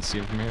where I can't see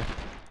him from here.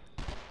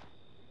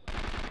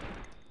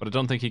 But I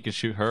don't think he can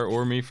shoot her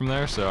or me from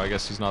there, so I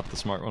guess he's not the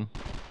smart one.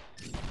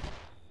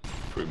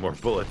 3 more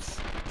bullets.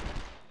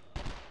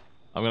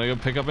 I'm gonna go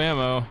pick up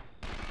ammo.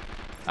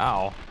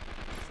 Ow.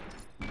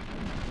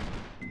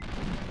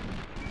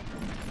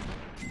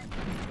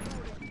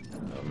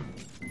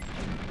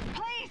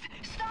 Please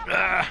stop.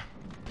 Ah.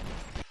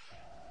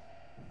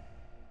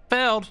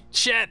 Failed.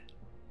 Shit.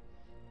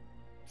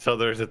 So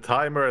there's a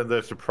timer and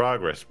there's a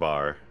progress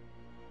bar.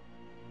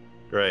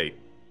 Great.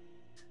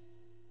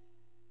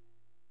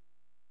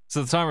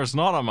 So the timer's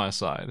not on my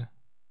side.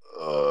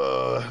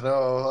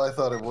 No, I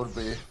thought it would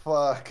be.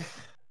 Fuck.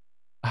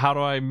 How do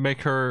I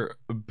make her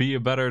be a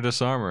better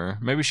disarmer?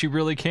 Maybe she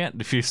really can't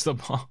defuse the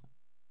bomb.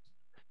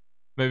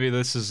 Maybe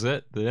this is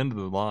it, the end of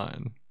the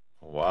line.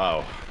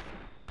 Wow.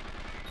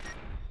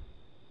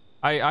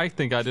 I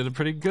think I did a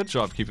pretty good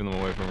job keeping them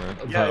away from her.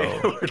 Yeah,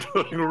 though. you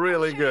were doing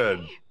really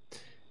good.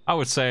 I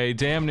would say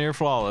damn near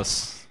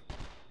flawless.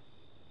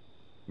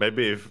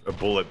 Maybe if a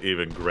bullet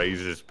even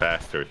grazes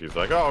past her, she's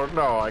like, oh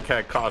no, I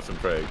can't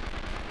concentrate.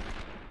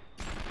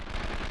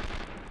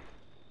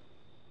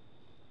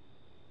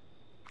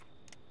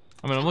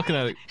 I mean, I'm looking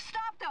at it,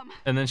 Stop them.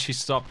 and then she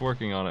stopped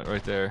working on it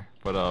right there.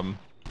 But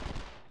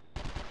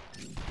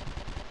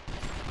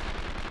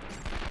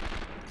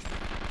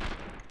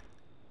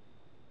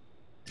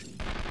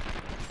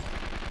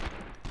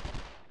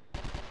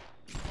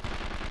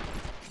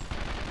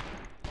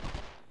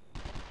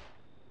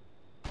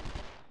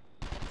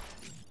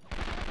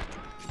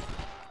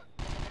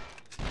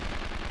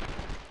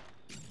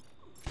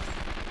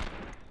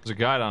there's a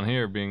guy down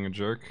here being a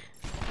jerk.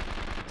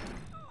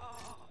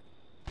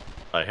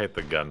 I hate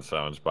the gun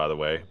sounds, by the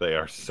way. They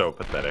are so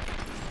pathetic.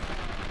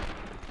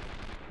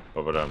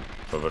 Ba-ba-dum,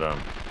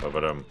 ba-ba-dum,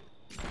 ba-ba-dum.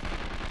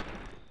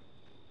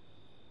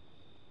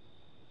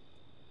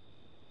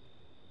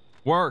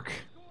 Work.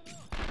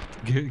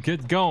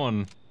 Get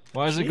going.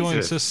 Why is it going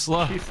so Jesus,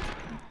 slow? she's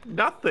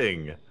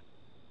nothing.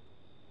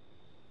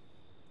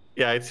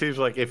 Yeah, it seems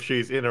like if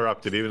she's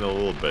interrupted even a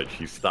little bit,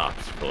 she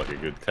stops for like a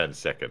good 10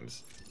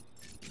 seconds.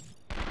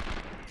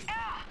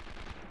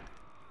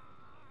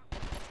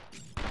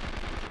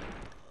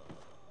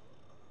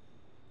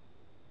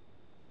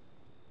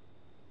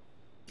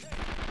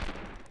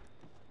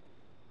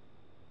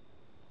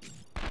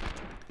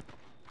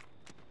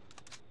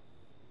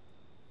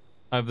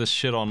 I have this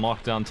shit on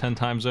lockdown 10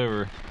 times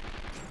over.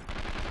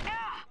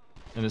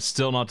 And it's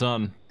still not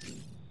done.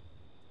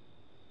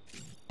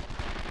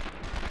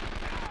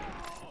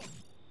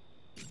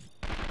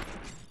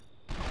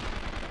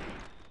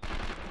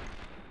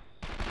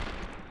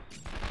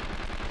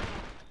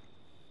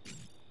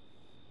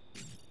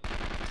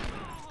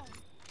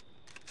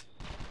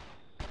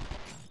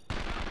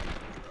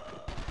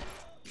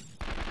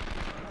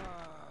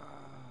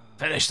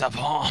 Finish the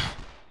bomb.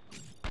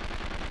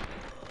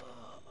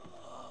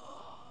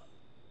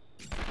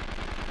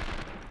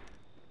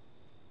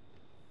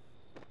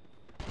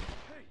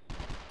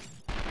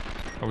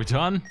 Are we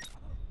done?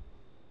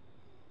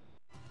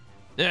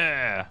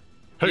 Yeah.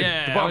 Hey,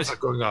 yeah. the bomb's not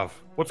going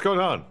off. What's going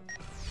on?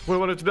 We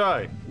wanted to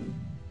die.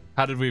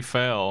 How did we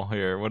fail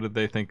here? What did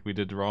they think we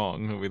did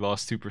wrong? We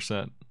lost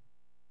 2%.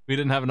 We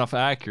didn't have enough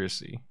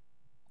accuracy.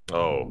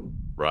 Oh,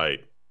 right.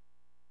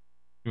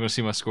 You want to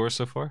see my scores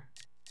so far?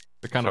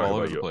 They're kind of all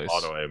over the place.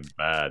 Auto aim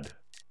bad.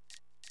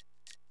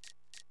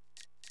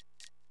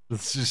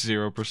 It's just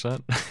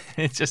 0%.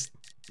 It's just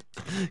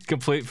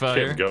complete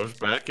failure. Kim goes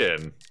back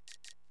in.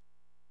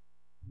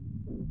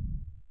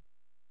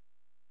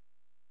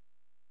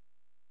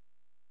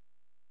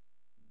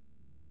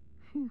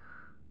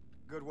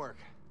 Good work.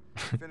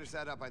 Finish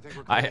that up. I think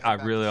we're I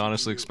really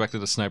honestly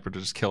expected a sniper to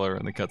just kill her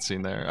in the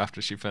cutscene there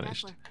after she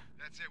finished.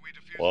 That's it. We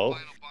defused Well, the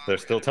final bomb.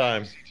 there's still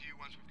time. CTU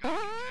once we've got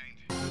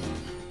it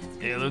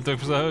contained. Yeah, look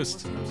for the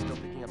host. I'm still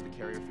picking up the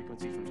carrier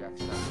frequency from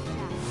Jackson.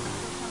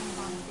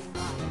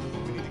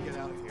 We need to get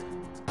out of here.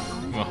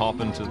 I'm gonna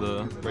hop into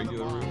the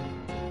regular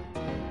room.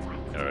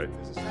 Alright.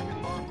 There's a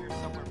second bomb here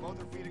somewhere.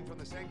 Both are feeding from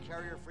the same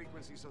carrier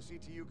frequency, so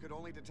CTU could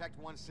only detect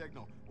one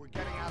signal. We're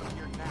getting out of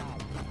here now.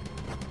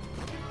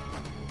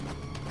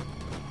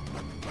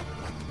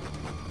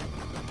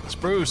 It's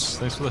Bruce.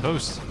 Thanks for the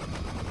host.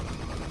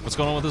 What's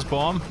going on with this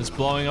bomb? It's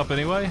blowing up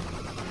anyway?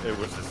 It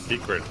was a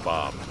secret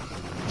bomb.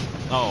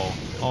 Oh.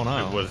 Oh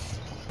no. It was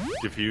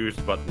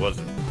diffused but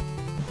wasn't.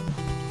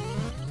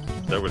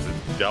 There was a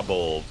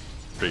double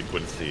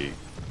frequency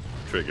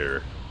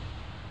trigger.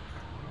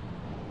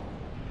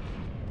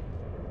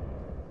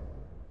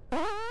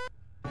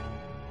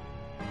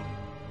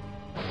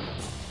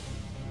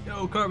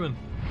 Yo, Carbon.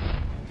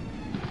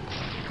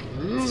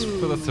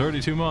 For the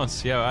 32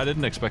 months. Yeah, I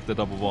didn't expect the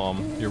double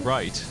bomb. You're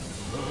right.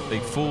 They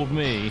fooled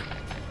me.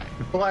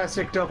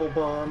 Classic double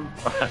bomb.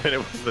 I mean, it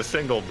was the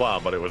single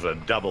bomb, but it was a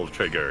double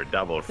trigger,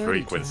 double 32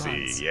 frequency.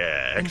 months.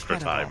 Yeah, extra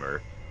Incredible.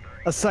 timer.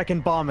 A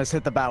second bomb has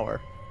hit the Bower.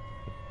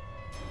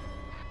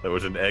 There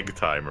was an egg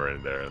timer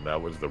in there, and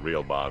that was the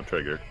real bomb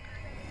trigger.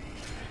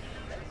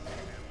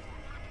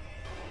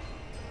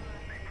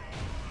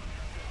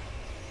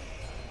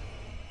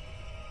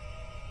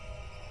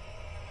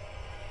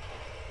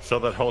 So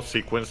that whole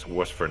sequence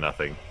was for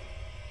nothing.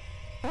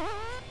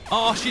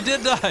 Oh, she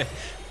did die!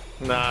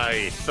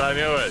 Nice, I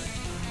knew it.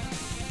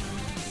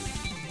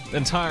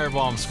 Entire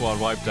bomb squad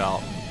wiped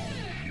out.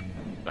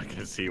 I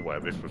can see why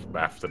this was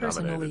BAFTA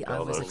Personally, nominated. I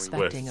All was those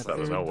expecting a twists out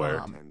of third nowhere.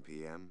 bomb. 10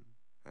 p.m.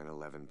 and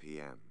 11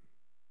 p.m.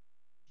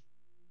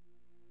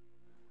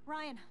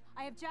 Ryan,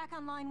 I have Jack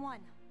on line 1.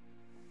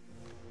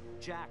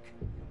 Jack,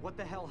 what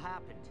the hell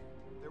happened?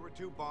 There were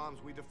 2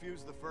 bombs. We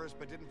defused the first,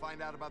 but didn't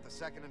find out about the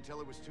second until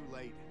it was too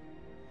late.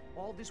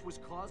 All this was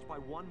caused by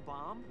one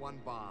bomb? 1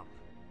 bomb.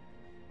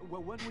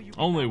 Well, when will you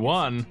Only get back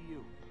one? in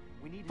CTU?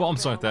 We need help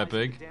Bombs aren't that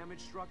analyzing big. the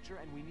damage structure,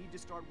 and we need to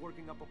start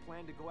working up a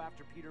plan to go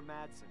after Peter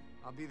Madsen.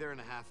 I'll be there in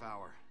a half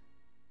hour.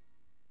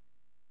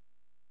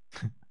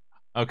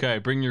 Okay,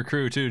 bring your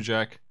crew too,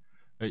 Jack.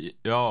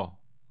 Oh.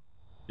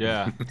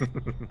 Yeah.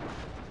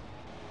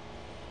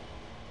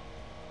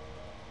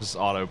 Just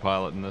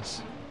autopiloting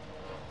this.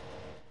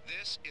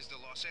 This is the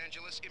Los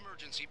Angeles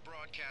Emergency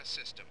Broadcast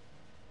System.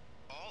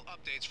 All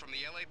updates from the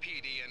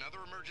LAPD and other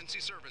emergency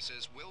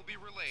services will be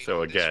relayed.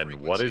 So on this again,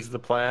 what frequency. is the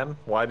plan?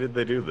 Why did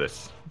they do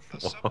this?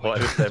 Why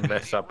did they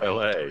mess up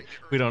LA?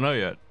 We don't know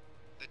yet.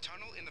 The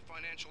tunnel in the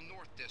financial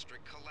North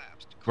District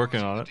collapsed. Working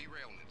causing on the it.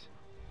 derailment.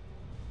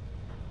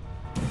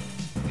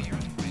 The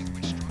earthquake,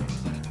 which struck a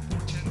little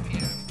before 10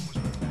 p.m., was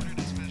reported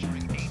as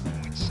measuring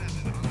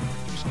 8.7 on the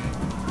Richter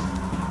scale.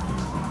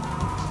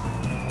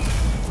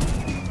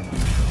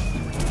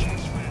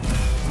 James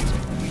Randall is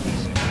completely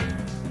sick.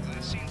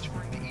 Last seen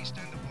touring the east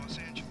end of Los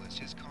Angeles,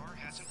 his car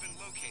hasn't been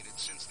located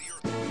since the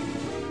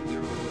earthquake. There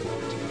are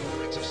reports of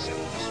outbreaks of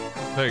similar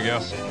sort. There you go.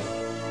 in the city.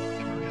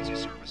 Emergency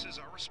services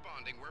are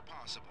responding where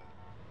possible.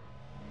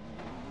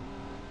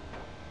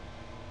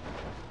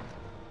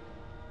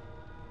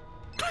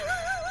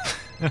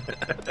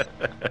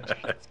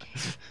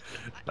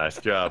 Nice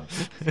job.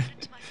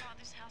 Into my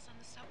father's house on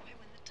the subway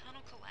when the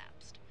tunnel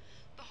collapsed.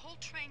 The whole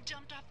train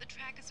jumped off the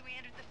track as we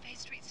entered the Fay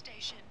Street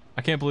station.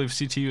 I can't believe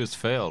CTU has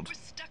failed. We're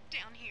stuck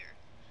down here.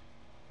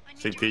 I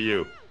need CTU.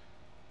 your help.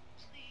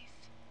 Please,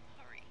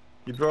 hurry.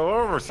 You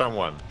drove over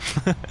someone.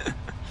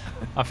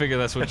 I figure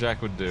that's what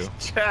Jack would do.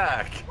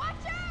 Jack!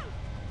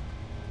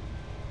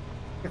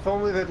 If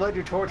only they'd let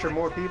you torture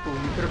more people,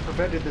 you could have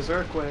prevented this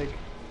earthquake.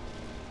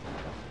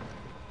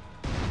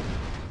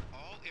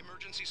 All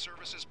emergency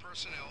services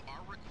personnel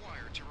are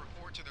required to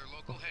report to their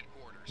local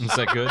headquarters. Is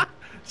that good?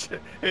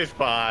 It's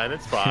fine,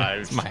 it's fine.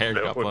 It's my hair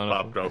got blown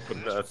up. popped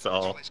open, that's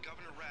all. Place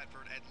Governor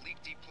Radford at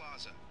Leakey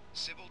Plaza.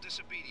 Civil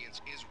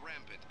disobedience is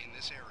rampant in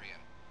this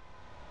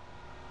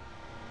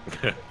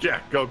area.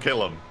 Jack, go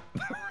kill him.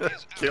 Power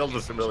is Kill out the in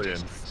most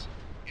civilians. districts.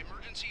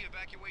 Emergency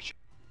evacuation.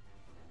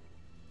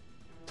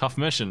 Tough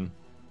mission.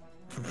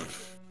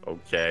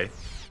 Okay.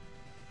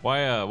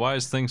 Why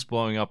is things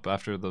blowing up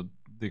after the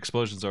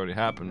explosion's already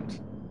happened?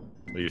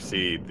 You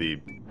see, the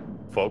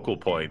focal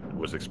point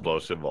was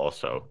explosive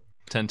also.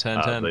 10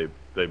 10 10.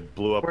 They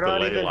blew up We're the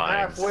not ley even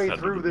lines halfway under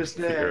through this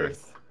the day.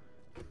 earth.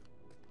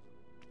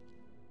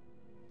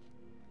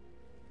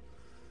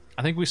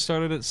 I think we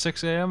started at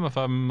 6 a.m. if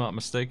I'm not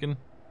mistaken.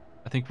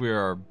 I think we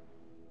are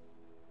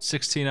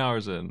 16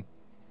 hours in.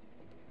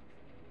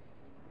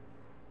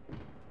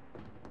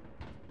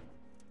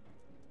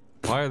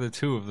 Why are there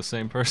 2 of the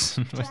same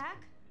person? Jack?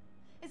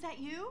 Is that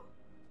you?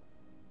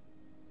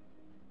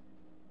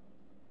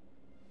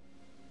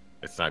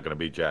 It's not gonna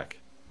be Jack.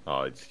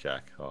 Oh, it's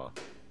Jack. Oh.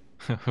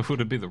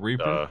 Would it be the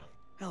Reaper?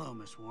 Hello,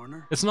 Miss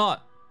Warner. It's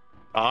not.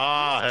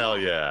 Ah, hell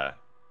yeah.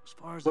 As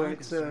far as I'm But,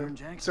 concerned,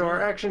 Jack's so our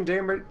dead. action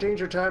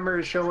danger timer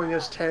is showing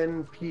us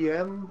 10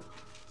 p.m.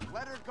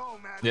 Let her go,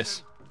 Madsen.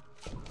 Yes.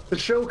 The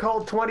show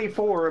called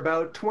 24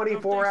 about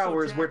 24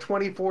 hours where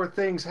 24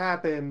 things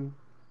happen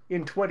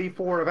in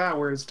 24 of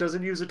hours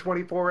doesn't use a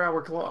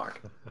 24-hour clock.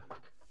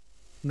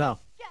 No.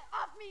 Get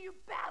off me, you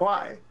bastard!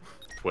 Why?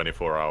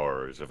 24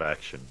 hours of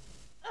action.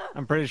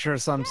 I'm pretty sure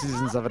some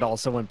seasons of it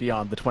also went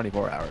beyond the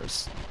 24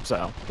 hours.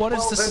 So. What is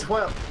Well, this? then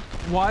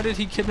 12. Why did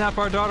he kidnap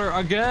our daughter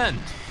again?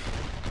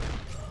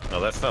 No,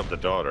 that's not the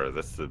daughter.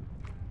 That's the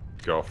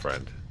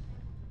girlfriend.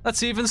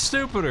 That's even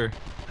stupider.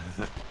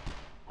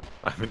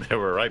 I mean, they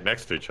were right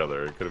next to each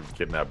other. It could have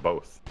kidnapped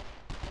both.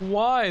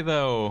 Why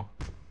though?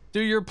 Do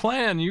your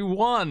plan. You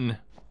won.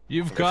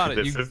 You've got it.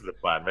 This is the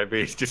plan. Maybe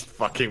he's just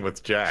fucking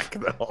with Jack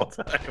the whole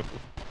time.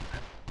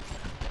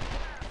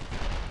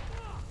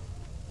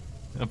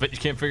 I bet you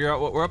can't figure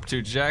out what we're up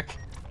to, Jack.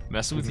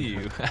 Messing with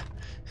you.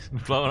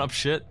 Blowing up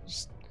shit.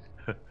 Just...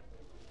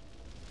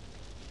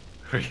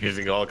 We're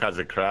using all kinds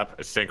of crap.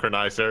 A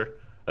synchronizer,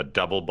 a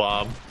double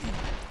bomb,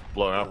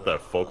 blowing up the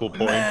focal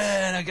points.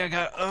 Man, I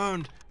got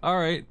owned. All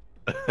right.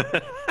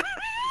 The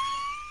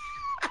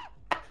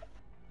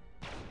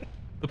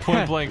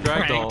point blank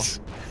ragdoll.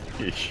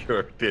 He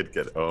sure did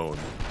get owned.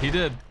 He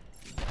did.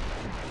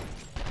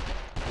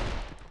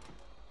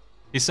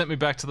 He sent me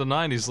back to the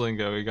 90s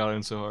lingo. He got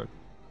owned so hard.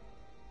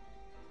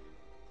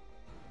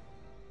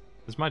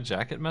 Is my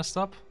jacket messed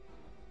up?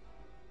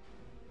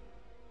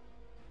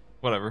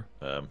 Whatever.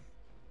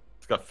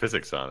 It's got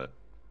physics on it.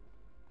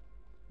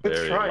 It's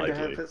Very trying to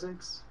likely. have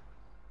physics.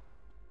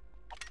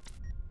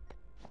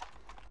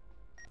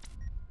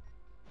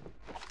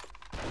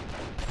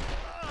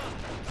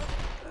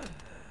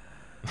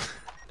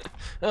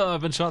 Oh,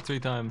 I've been shot 3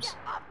 times.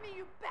 Off me,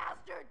 you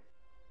bastard!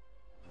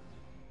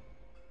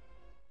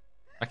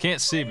 I can't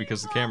see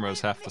because the camera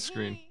is half the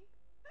screen.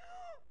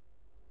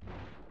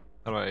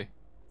 How do I...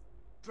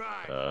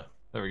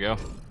 there we go.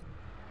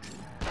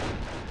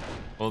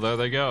 Well, there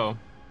they go.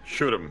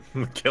 Shoot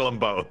them. Kill them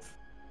both.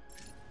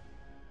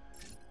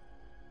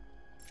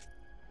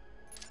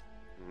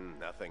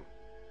 Nothing.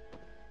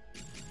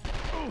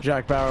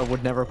 Jack Bauer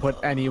would never put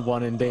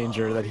anyone in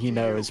danger that he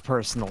knows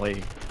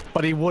personally,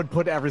 but he would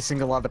put every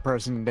single other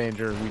person in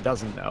danger who he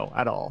doesn't know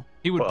at all.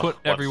 He would put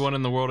everyone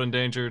in the world in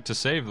danger to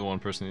save the one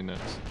person he knows.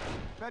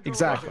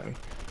 Exactly.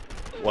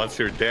 Once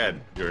you're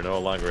dead, you're no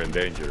longer in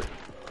danger.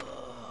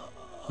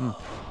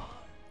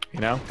 You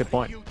know, good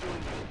point.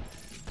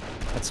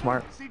 That's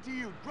smart.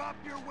 CTU, drop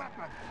your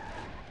weapon.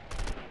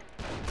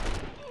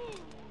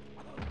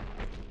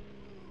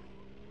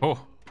 Oh,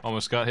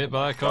 almost got hit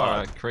by that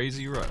car. That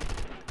crazy run.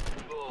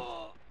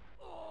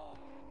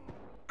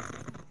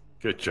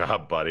 Good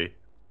job, buddy.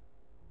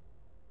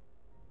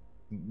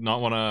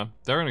 Not wanna...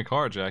 They're in a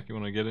car, Jack. You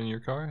wanna get in your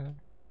car?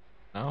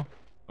 No?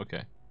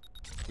 Okay.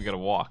 We gotta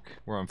walk.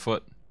 We're on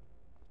foot.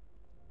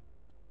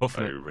 Are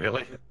you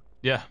really?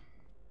 Yeah.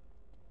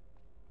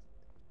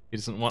 He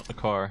doesn't want the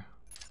car.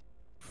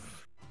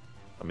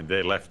 I mean,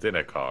 they left in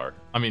a car.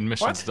 I mean,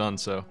 mission's done,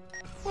 so...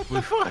 What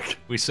the fuck?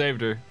 We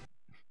saved her.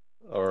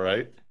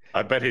 Alright.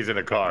 I bet he's in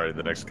a car in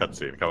the next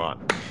cutscene. Come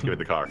on. Give me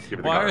the car. Give me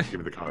the car. Give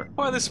me the car.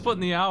 Why are they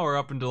splitting the hour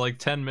up into like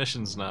 10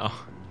 missions now?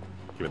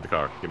 Give me the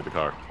car. Give me the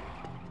car.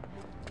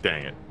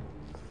 Dang it.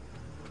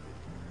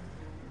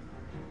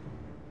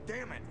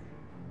 Damn it.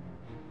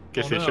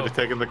 Guess Oh, you no. should have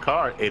taken the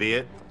car,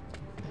 idiot.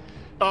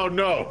 Oh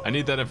no! I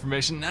need that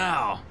information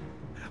now.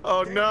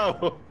 Oh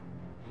no!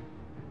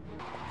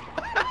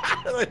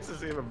 This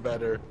is even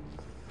better.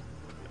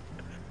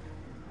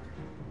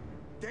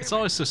 It's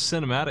always so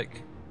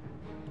cinematic.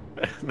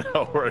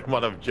 No, we're in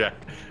one of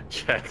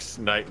Jack's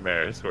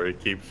nightmares where he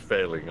keeps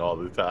failing all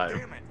the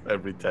time.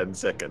 Every 10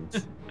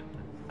 seconds.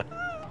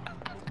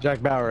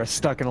 Jack Bauer is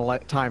stuck in a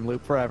time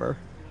loop forever.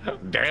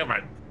 Damn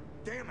it!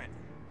 Damn it.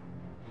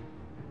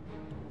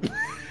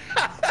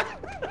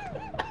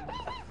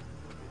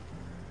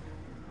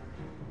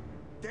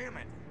 Damn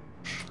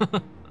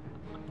it.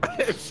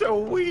 It's so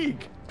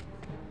weak.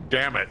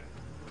 Damn it.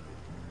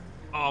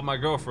 Oh, my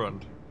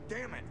girlfriend.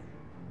 Damn it.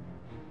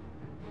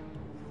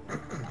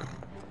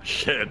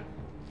 Shit.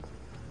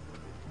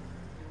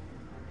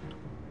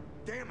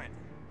 Damn it.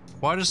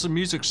 Why does the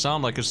music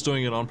sound like it's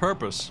doing it on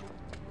purpose?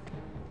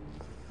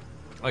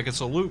 Like it's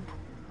a loop.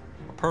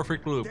 A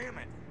perfect loop. Damn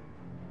it.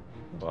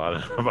 Well, I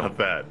don't know about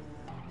that.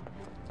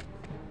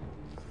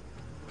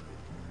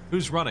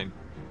 Who's running?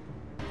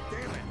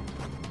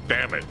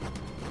 Damn it.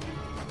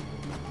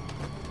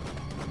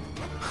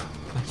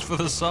 Thanks for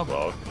the sub.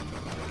 Well,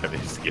 can you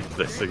skip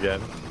this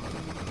again?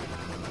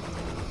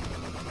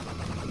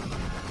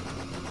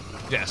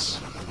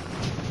 Yes.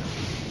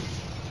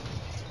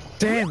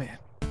 Damn it.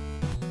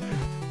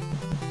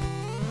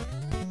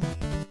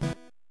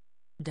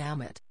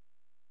 Damn it.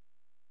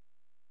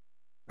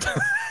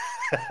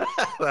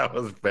 That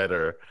was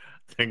better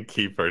than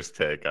Keeper's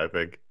take, I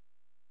think.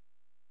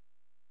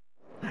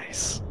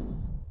 Nice.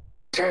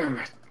 Damn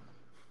it.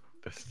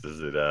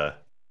 Is it,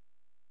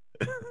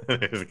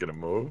 is it gonna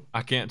move?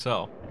 I can't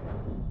tell.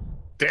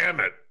 Damn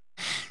it!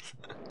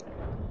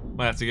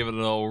 Might have to give it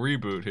an old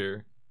reboot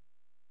here.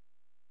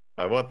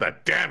 I want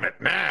that damn it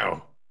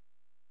now!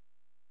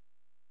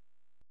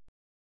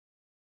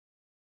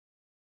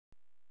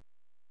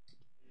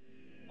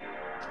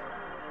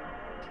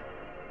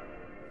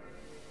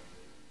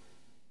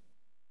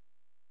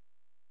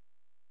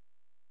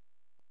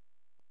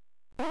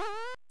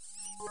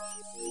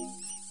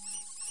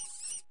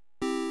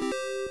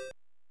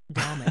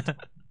 Damn it.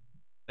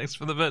 Thanks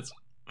for the bits.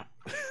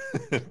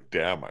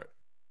 Damn it.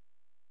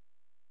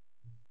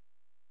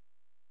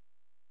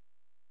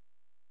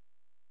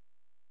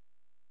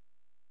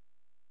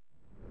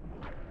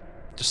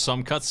 Just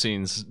some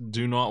cutscenes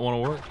do not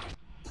want to work.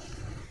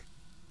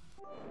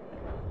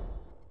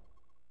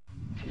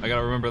 I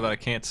gotta remember that I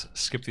can't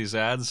skip these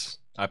ads.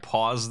 I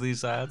pause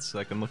these ads so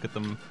I can look at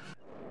them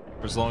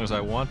for as long as I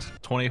want.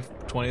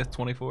 20th,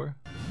 24.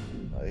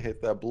 I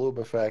hit that bloom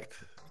effect.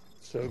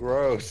 So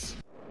gross.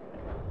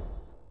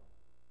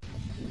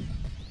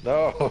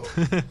 No.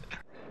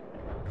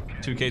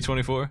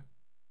 2K24.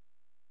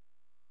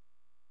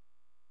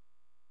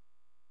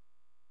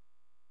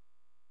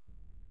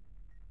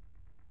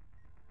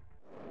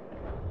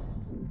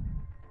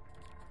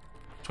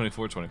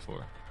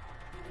 '24.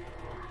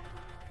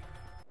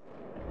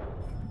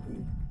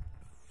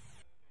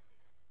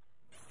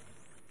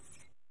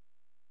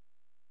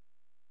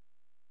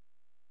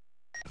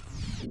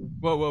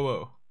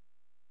 Whoa.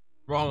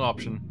 Wrong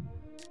option.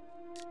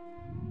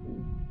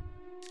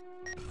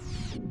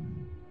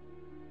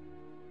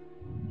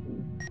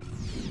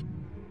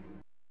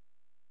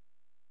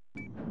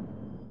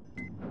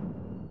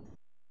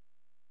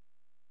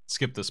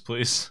 Skip this,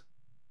 please.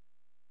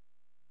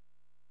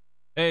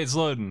 Hey, it's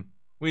loading.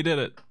 We did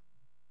it.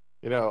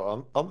 You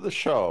know, on the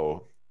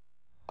show,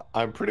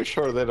 I'm pretty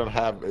sure they don't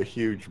have a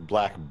huge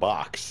black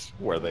box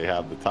where they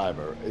have the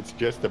timer. It's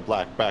just a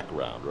black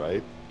background,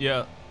 right?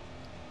 Yeah.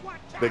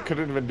 They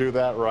couldn't even do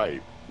that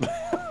right.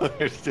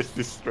 There's just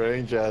this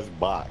strange ass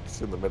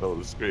box in the middle of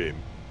the screen.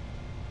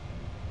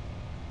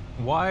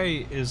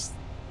 Why is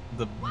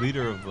the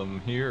leader of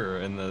them here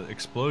in the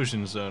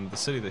explosion zone of the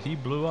city that he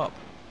blew up?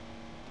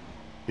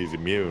 He's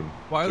immune.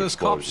 Why are those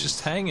cops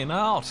just hanging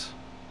out?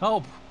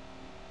 Help!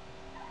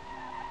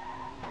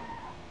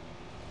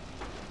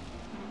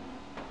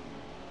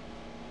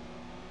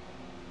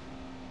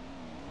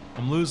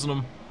 I'm losing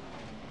them.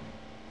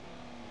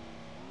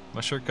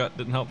 My shortcut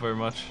didn't help very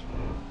much.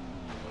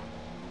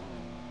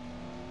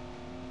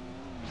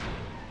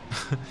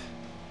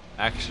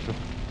 Action.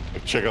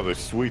 Check out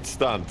this sweet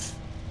stunt.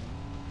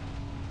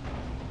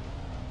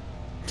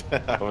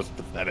 That was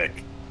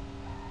pathetic.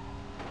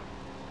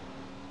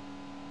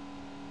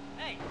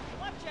 Hey,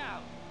 watch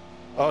out!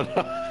 Oh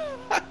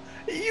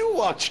no. You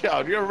watch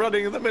out. You're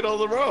running in the middle of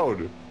the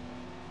road.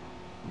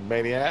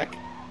 Maniac.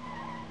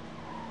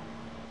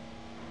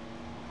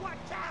 Watch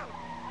out!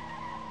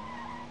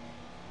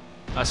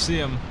 I see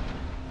him.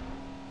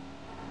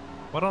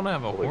 Why don't I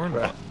have a Holy horn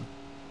crap. button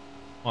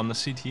on the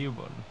CTU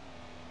button?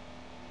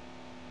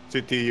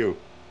 CTU.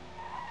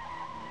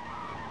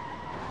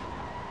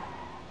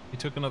 He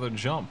took another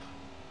jump.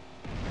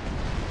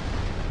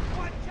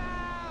 Watch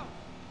out!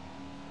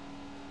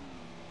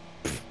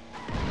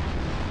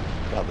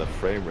 God, the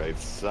frame rate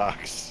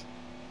sucks.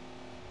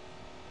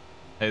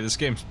 Hey, this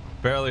game's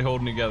barely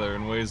holding together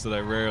in ways that I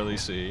rarely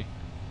see.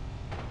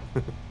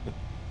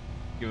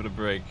 Give it a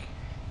break.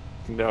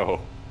 No.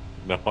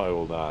 No, I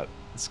will not.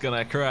 It's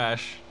gonna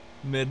crash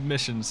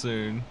mid-mission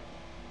soon.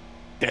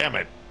 Damn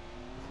it.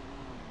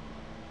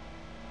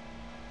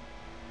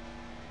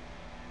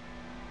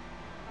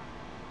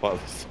 Wow,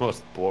 this is the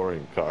most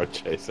boring car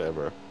chase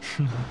ever.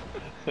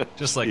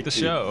 Just like the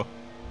show.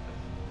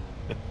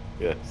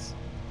 Yes.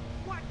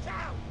 Watch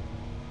out!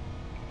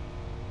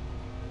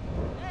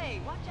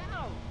 Hey, watch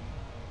out!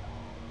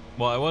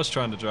 Well, I was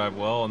trying to drive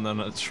well, and then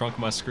it shrunk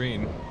my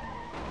screen.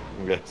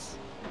 Yes.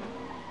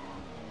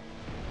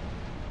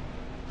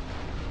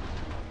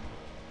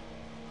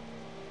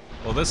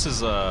 Well, this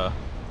is a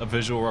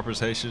visual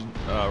representation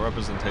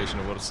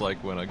of what it's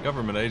like when a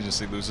government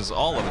agency loses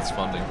all of its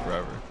funding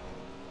forever.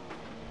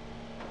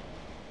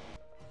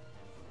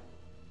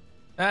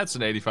 That's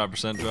an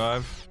 85%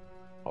 drive.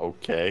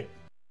 Okay.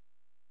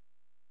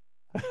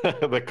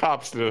 The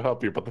cops didn't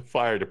help you, but the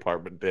fire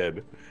department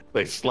did.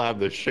 They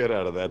slammed the shit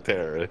out of that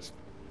terrorist.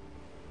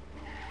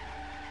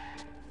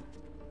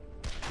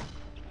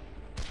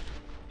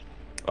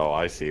 Oh,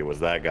 I see. It was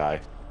that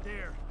guy.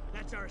 There,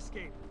 that's our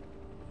escape.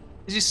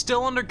 Is he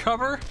still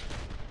undercover?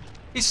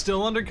 He's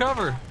still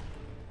undercover.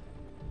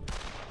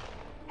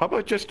 How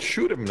about just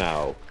shoot him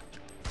now?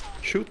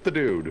 Shoot the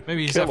dude.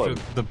 Maybe he's Kill after him.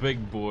 the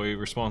big boy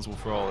responsible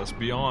for all this,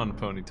 beyond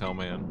Ponytail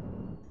Man.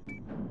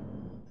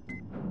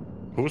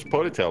 Who's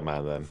Ponytail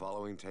Man then? The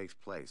following takes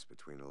place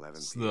between 11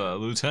 It's p.m. the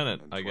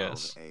lieutenant, and I 12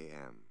 guess.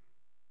 a.m.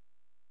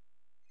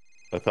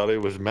 I thought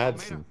it was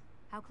Madsen.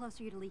 How close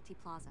are you to Leakey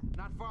Plaza?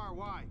 Not far,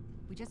 why?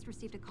 We just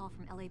received a call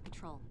from LA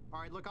Patrol.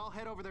 Alright, look, I'll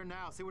head over there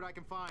now, see what I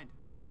can find.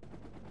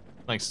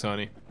 Thanks,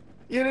 Tony.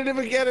 You didn't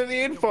even get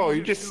any info.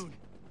 You just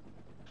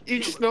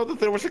know that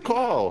there was a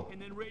call.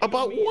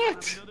 About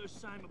what? Another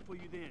assignment for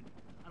you then.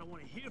 I don't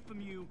want to hear from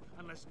you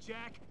unless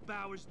Jack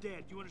Bauer's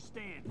dead. You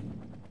understand?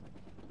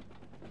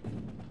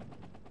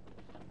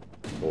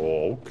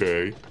 Oh,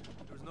 okay.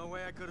 There was no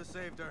way I could have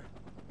saved her.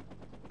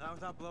 Not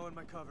without blowing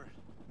my cover.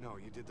 No,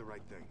 you did the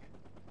right thing.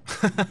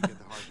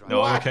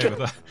 No, I'm okay with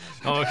that.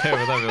 I'm okay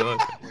with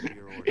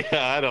that.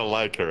 Yeah, I don't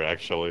like her,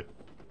 actually.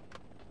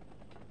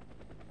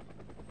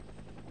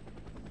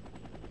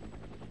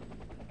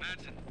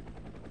 Madsen,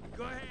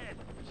 Go ahead.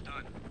 it's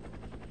done.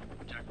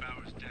 Jack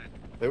Bauer's dead.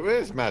 It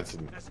is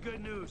Madsen. That's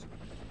good news.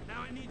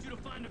 Now I need you to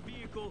find a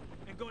vehicle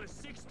and go to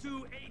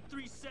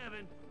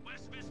 62837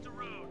 West Vista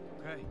Road.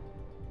 Okay.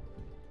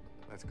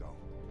 Let's go.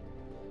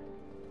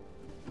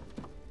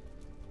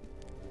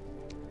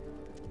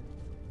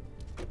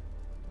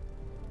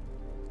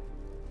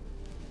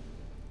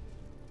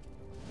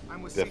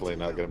 I'm with Definitely CTU.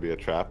 not going to be a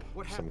trap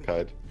What of some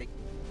happened? kind.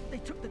 They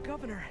took the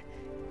governor.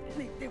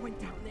 And they went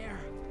down there.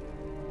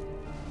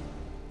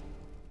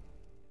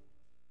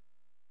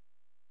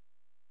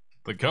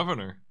 The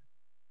governor.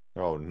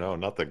 Oh no,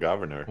 not the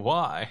governor.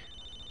 Why?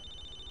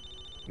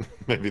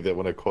 Maybe they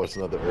want to cause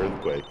another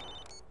earthquake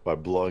by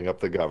blowing up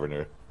the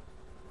governor.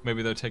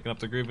 Maybe they're taking up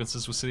the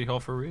grievances with City Hall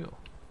for real.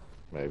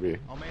 Maybe.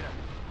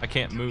 I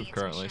can't move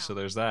currently, so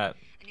there's that.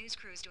 A news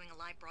crew is doing a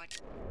live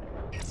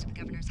broadcast of the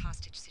governor's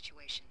hostage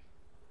situation.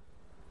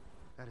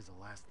 That is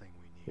the last thing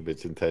we need. Maybe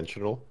it's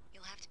intentional.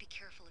 You'll have to be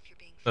careful if you're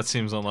being That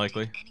seems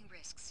unlikely. any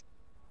risks.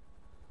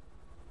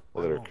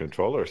 Well, their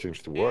controller seems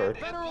to work.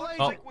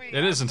 Oh,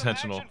 it is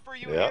intentional.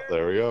 Yeah,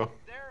 there we go.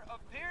 There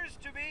appears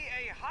to be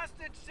a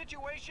hostage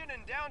situation in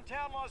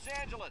downtown Los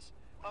Angeles.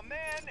 A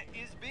man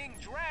is being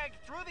dragged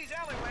through these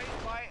alleyways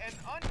by an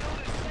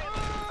unnoticed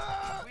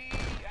assailant. We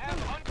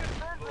have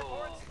unconfirmed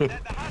reports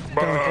that the hostage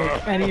Don't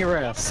take any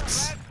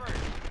risks.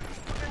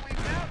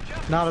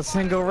 Not a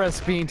single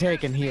risk being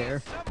taken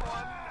here.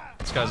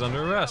 This guy's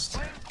under arrest.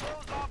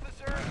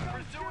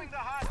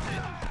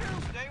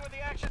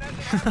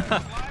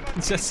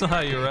 That's not how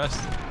you arrest.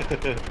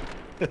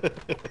 What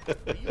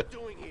are you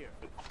doing here?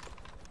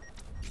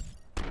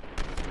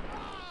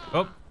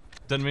 Oh,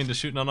 didn't mean to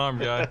shoot an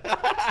unarmed guy.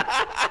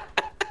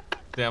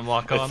 Damn,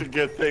 lock on. It's a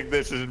good thing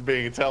this isn't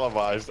being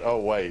televised. Oh,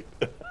 wait.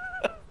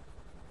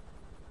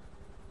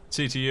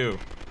 CTU.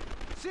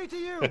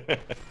 CTU! The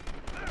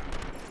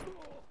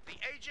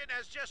agent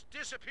has just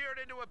disappeared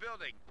into a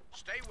building.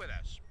 Stay with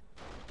us.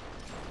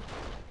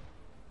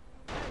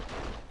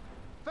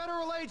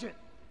 Federal agent!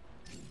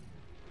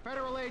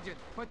 Federal agent,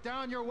 put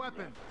down your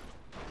weapon.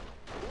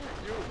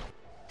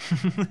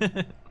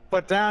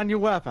 Put down your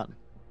weapon.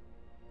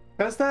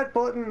 Has that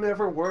button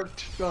ever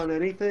worked on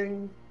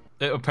anything?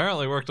 It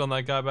apparently worked on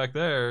that guy back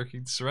there.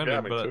 He surrendered, Yeah,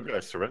 I mean, but two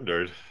guys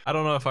surrendered. I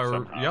don't know if I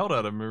somehow. yelled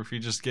at him or if he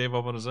just gave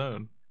up on his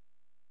own.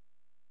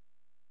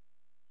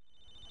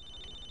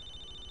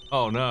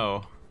 Oh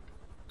no.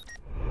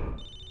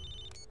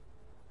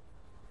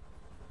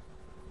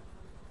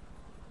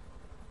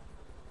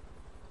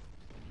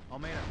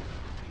 Almeida.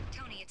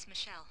 Tony, it's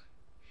Michelle.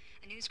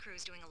 A news crew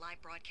is doing a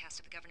live broadcast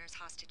of the governor's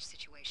hostage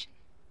situation.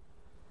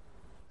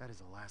 That is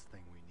the last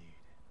thing we need.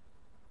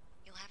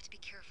 You'll have to be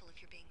careful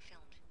if you're being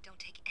filmed. Don't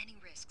take any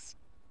risks.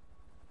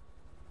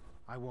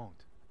 I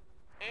won't.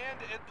 And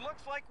it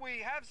looks like we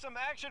have some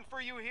action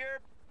for you here.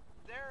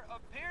 There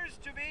appears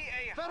to be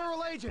a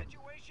federal agent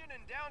situation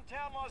in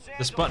downtown Los Angeles.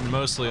 This button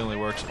mostly only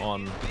works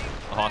on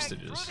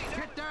hostages.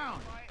 Get down!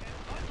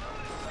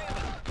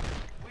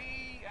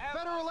 We have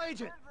federal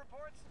agent!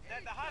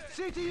 That the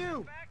hostage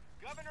CTU!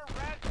 Governor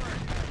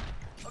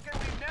Radford. Okay,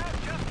 we've now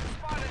just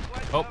spotted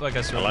what Oh, that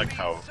guy's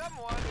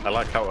I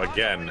like how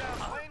again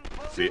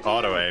the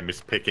auto aim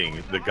is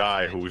picking the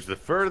guy who's the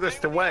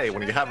furthest away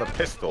when you have a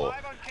pistol,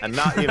 and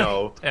not, you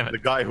know, the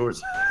guy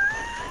who's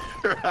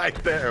right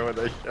there with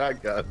a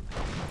shotgun.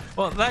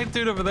 Well, that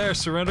dude over there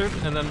surrendered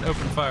and then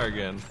opened fire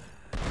again.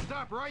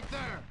 Stop right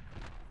there!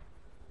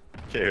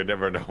 Okay, you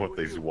never know with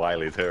these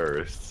wily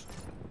terrorists.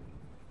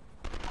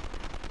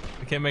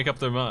 They can't make up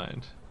their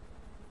mind.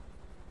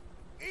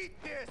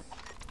 Eat this!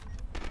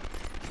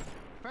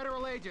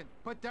 Federal agent,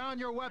 put down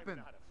your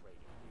weapon.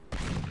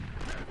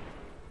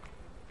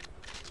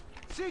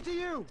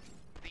 CTU!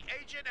 The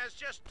agent has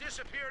just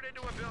disappeared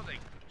into a building.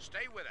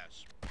 Stay with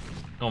us.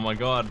 Oh my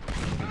god.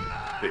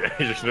 The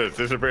agent has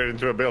disappeared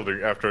into a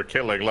building after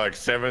killing like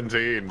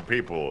 17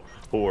 people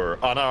who were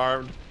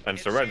unarmed and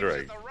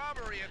surrendering. The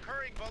robbery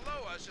occurring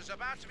below us is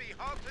about to be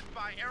halted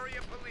by area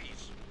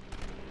police.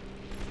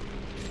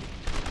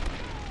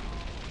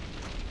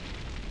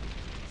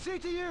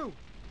 CTU!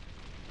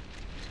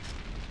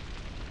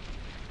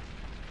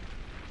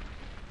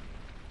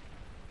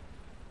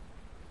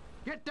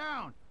 Get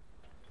down!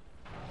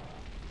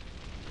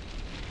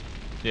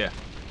 Yeah.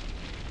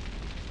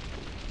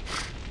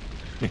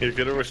 You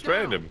could have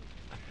restrained him.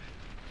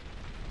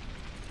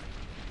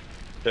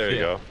 There you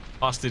go.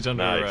 Hostage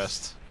under Nice.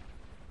 arrest.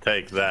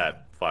 Take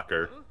that,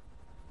 fucker.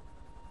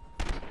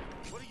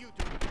 What are you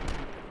doing?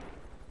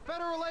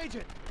 Federal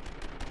agent!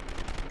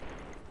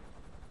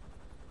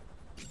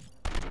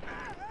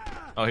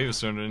 Oh, he was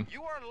surrendering.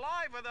 You are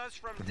live with us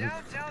from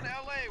downtown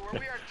LA, where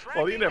we are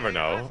Well, you never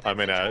know. I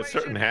mean,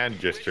 certain hand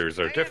gestures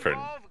are different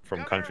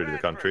from country to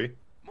country.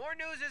 More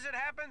news as it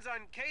happens on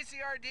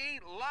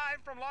KCRD,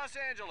 live from Los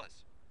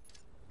Angeles.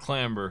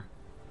 Clamber.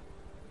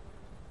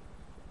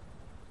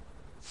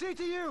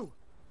 CTU!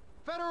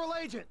 Federal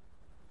agent!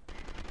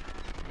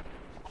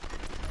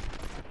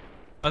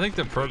 I think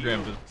they're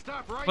programmed to...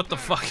 Stop right What the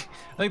there. fuck?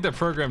 I think they're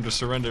programmed to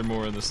surrender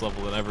more in this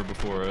level than ever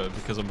before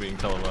because I'm being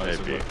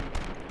televised. Maybe.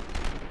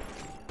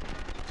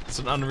 It's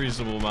an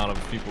unreasonable amount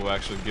of people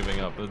actually giving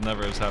up. It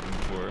never has happened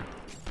before.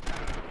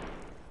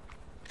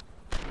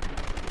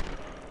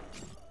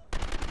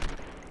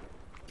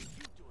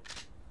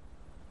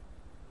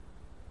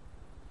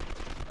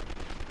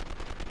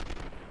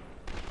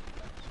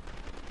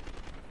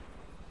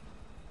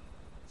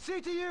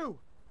 CTU!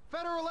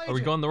 Federal agent! Are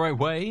we going the right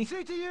way?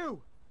 CTU!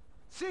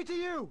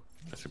 CTU!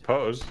 I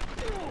suppose.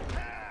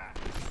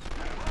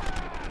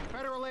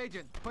 Federal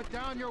agent, put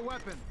down your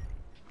weapon.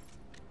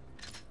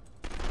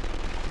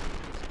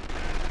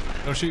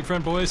 Don't shoot your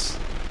friend, boys.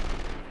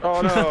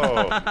 Oh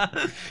no!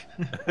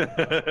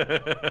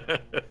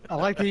 I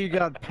like that you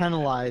got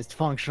penalized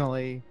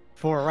functionally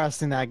for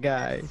arresting that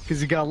guy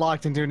because you got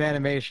locked into an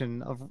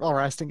animation of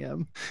arresting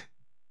him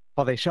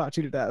while they shot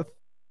you to death.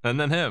 And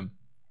then him.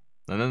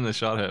 And then they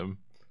shot him.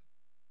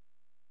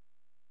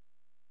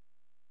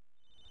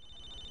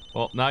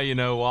 Well, now you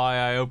know why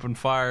I open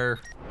fire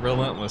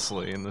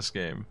relentlessly in this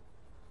game.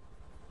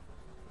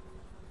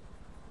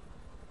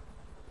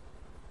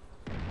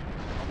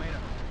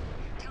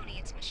 Tony,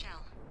 it's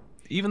Michelle.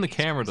 Even the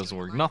camera doesn't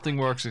work. Nothing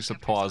works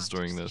except pause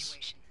during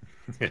this.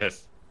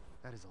 Yes.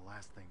 That is the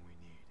last thing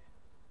we need.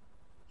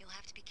 You'll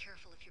have to be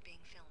careful if you're being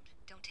filmed.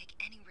 Don't take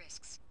any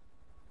risks.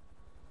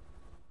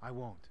 I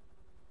won't.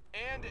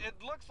 And it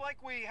looks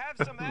like we have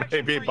some action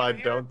Maybe for by you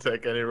here. don't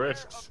take any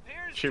risks,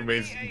 she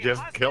means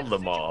just kill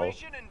them all.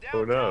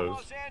 Who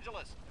knows?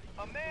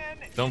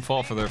 Don't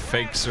fall for their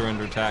fake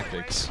surrender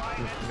tactics.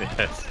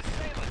 Yes.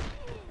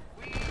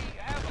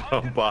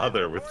 Don't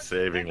bother with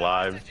saving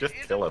lives. Just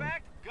kill him.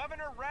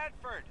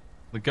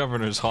 The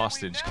governor's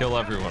hostage. Kill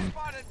everyone.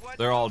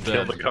 They're all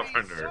dead. Kill the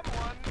governor.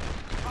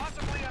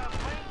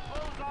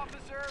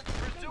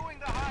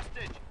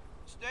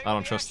 I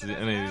don't trust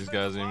any of these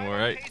guys anymore.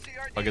 Right?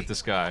 I'll get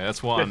this guy.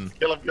 That's one. Just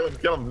kill him, kill him,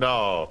 kill him.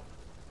 No.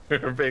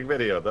 Big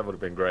video. That would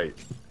have been great.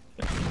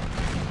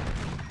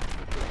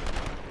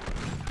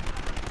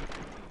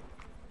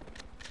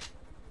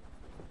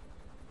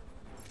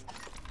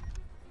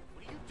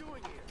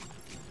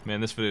 Man,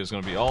 this video is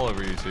going to be all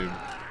over YouTube.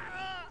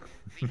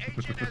 The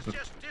agent has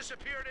just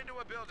disappeared into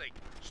a building.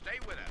 Stay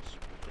with us.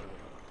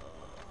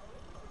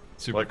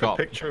 Super like cop.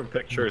 the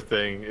picture-in-picture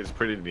thing is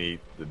pretty neat,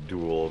 the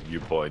dual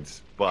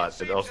viewpoints, but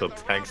it also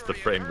tanks the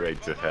frame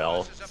rate to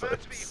hell, so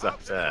it's so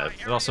sad.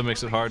 It also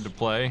makes it hard to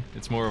play.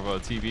 It's more of a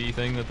TV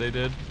thing that they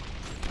did.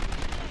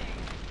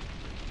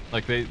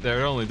 Like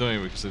they're only doing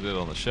it because they did it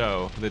on the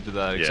show. They did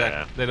that exact.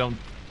 Yeah. They don't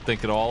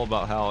think at all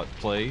about how it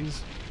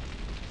plays.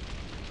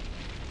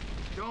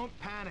 Don't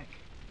panic.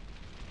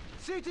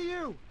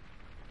 CTU.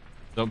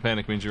 Don't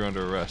panic means you're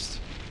under arrest.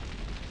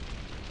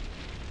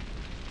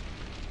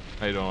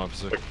 How you doing,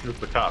 officer? Shoot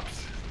the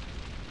cops.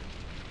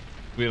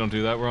 We don't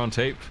do that. We're on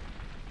tape.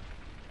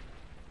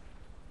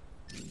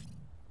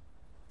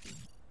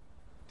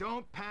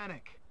 Don't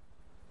panic.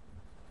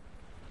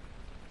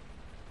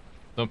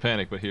 Don't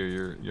panic, but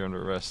here you're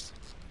under arrest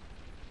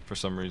for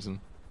some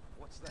reason.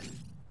 What's that?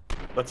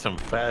 That's some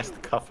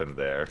fast cuffing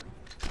there.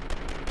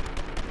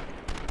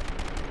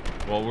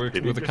 Well, we're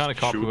the kind of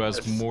cop who has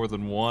us? more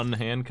than one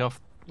handcuff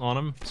on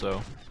him,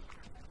 so.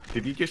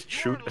 Did he just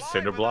shoot a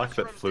cinder block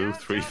that flew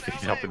 3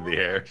 feet up in the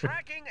air?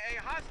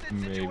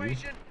 Maybe.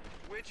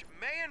 Which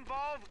may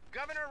involve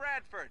Governor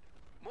Radford.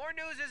 More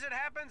news as it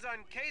happens on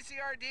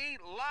KCRD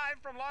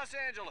live from Los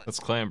Angeles. Let's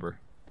clamber.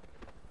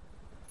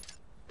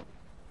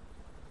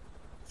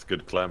 It's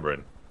good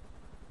clambering.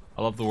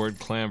 I love the word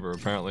clamber.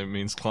 Apparently it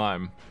means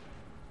climb.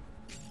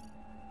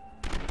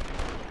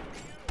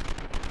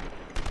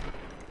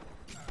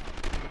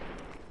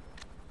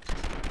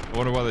 I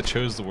wonder why they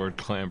chose the word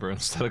clamber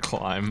instead of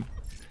climb.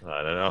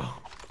 I don't know.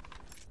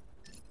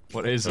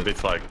 What is Maybe it?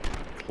 it's like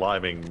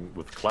climbing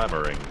with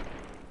clamoring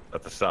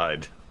at the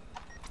side.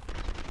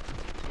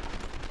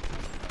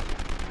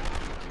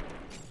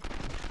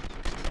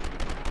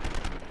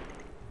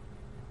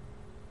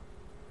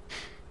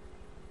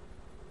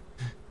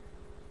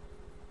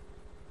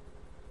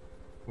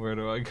 Where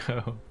do I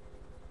go?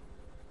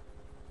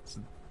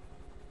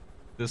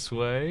 This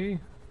way?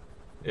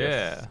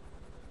 Yes. Yeah.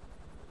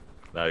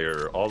 Now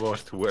you're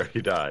almost to where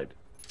he died.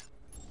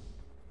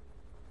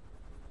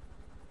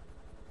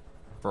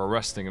 For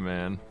arresting a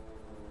man.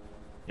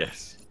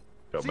 Yes.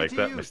 Don't make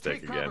that CTU,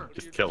 mistake take again. cover.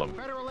 Just kill him.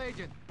 Federal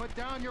agent, put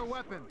down your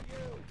weapon.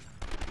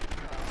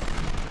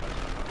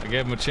 I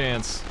gave him a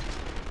chance.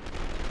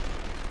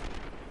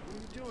 What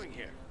are you doing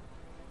here?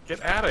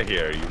 Get out of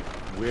here, you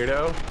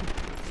weirdo.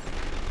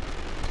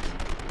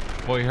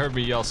 Well, he heard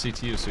me yell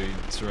CTU, so he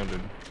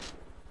surrendered.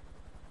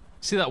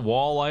 See that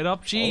wall light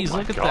up? Jeez, Oh my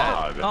look at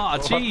God. that. Ah,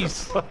 What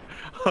jeez. the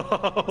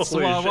It's the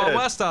Holy Wild Wild shit.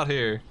 West out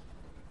here.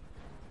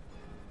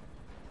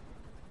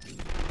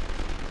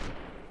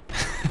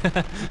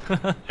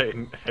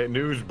 Hey,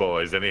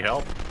 newsboys, any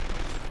help?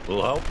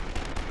 Will help?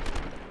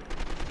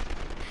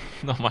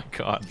 Oh my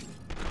God.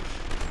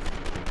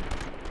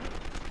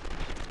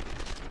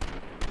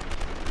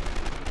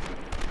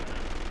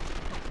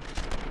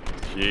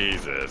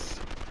 Jesus.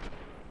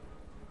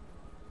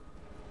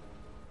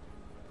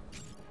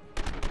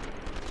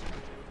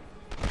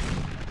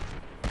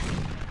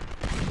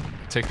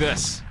 Take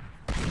this.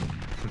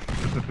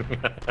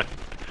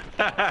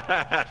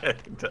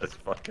 It does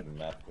fucking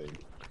nothing.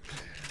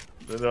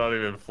 They don't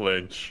even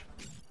flinch.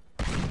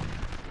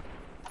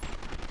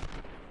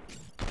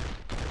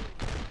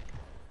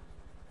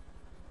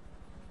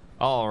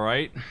 All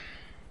right.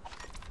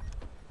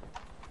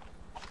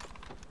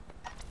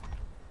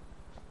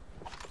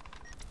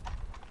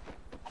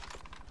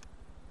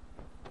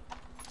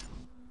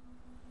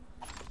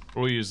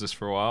 We'll use this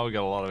for a while. We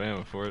got a lot of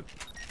ammo for it.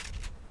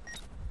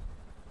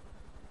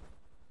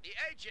 The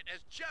agent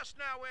has just just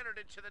now entered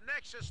into the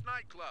Nexus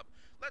nightclub.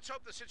 Let's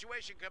hope the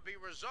situation can be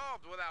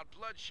resolved without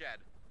bloodshed.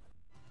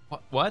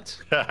 What?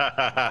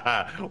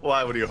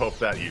 Why would you hope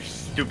that, you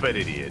stupid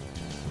idiot?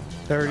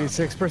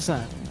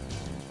 36%.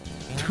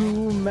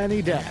 Too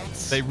many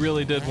deaths. They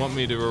really did want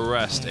me to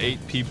arrest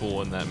 8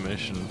 people in that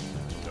mission.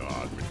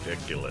 God,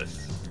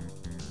 ridiculous.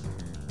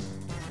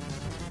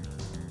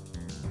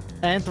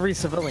 And 3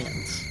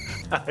 civilians.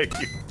 You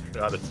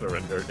got a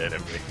surrendered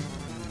enemy.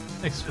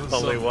 Thanks for the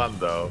Only sub. one,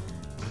 though.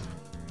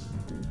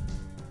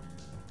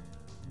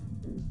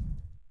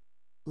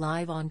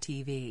 Live on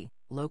TV,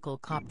 local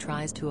cop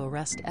tries to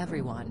arrest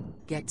everyone,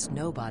 gets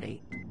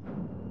nobody.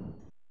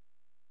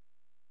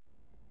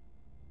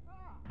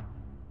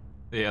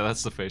 Yeah,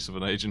 that's the face of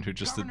an agent who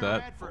just did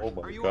that. Oh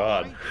my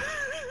god.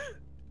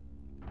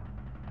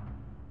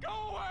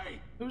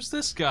 Who's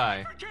this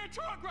guy?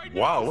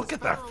 Wow, look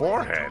at that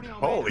forehead.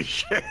 Holy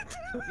shit.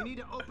 You need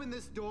to open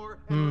this door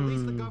and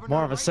release the governor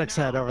More of a right six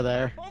now. head over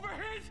there. Over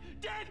his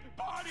dead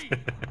body!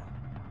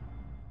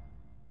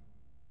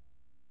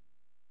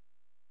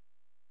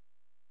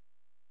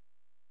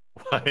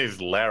 Why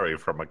is Larry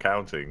from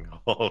accounting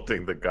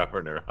holding the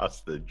governor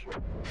hostage?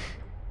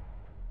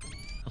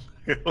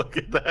 Look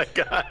at that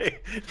guy.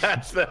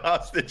 That's the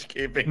hostage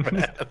keeping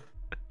man.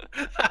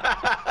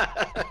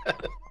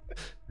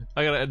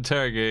 I gotta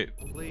interrogate.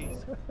 Please,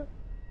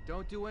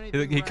 don't do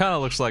anything. He kind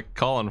of looks like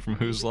Colin from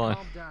Who's Line.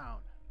 Calm down.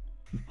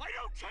 I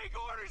don't take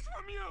orders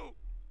from you!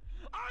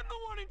 I'm the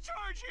one in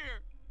charge here!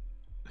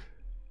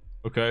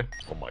 Okay.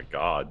 Oh my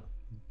god.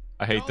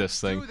 I hate this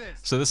thing.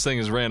 So this thing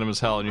is random as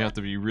hell, and you have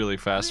to be really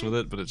fast with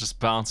it, but it just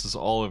bounces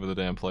all over the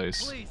damn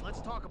place. Please,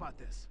 let's talk about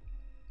this.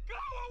 Go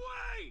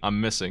away! I'm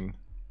missing.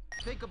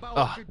 Think about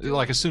what you're doing.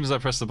 Like as soon as I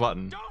press the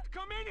button. Don't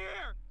come in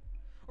here!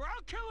 Or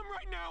I'll kill him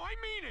right now, I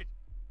mean it!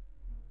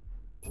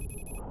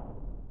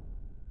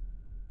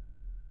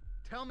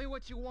 Tell me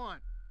what you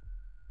want.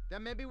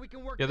 Then maybe we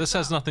can work. Yeah, this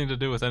has nothing to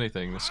do with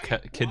anything. This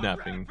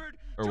kidnapping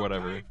or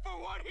whatever. For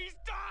what he's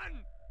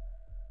done!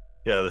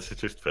 Yeah, this is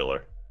just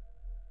filler.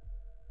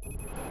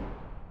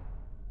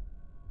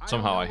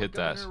 Somehow I hit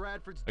that.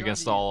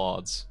 Against all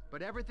odds.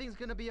 But everything's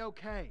gonna be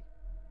okay.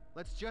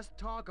 Let's just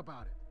talk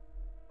about it.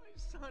 My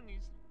son,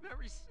 he's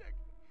very sick.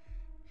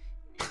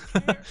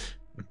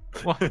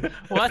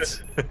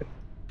 What?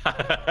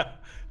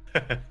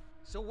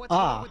 So what's wrong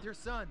Ah. with your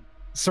son?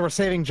 So we're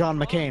saving John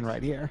McCain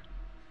right here.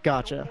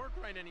 Gotcha. Don't work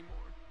right anymore.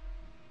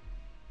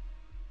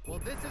 Well,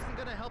 this isn't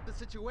gonna help the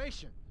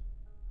situation.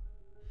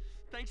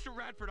 Thanks to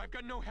Radford, I've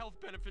got no health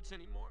benefits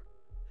anymore.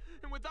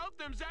 And without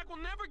them, Zach will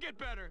never get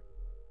better.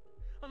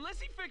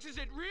 Unless he fixes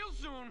it real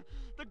soon,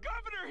 the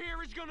governor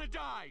here is gonna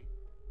die.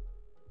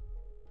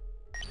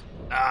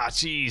 Ah,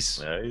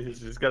 jeez. Yeah,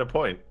 he's got a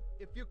point.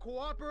 If you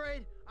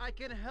cooperate, I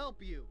can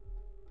help you.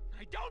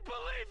 I don't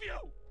believe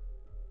you!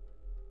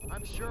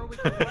 I'm sure we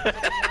can work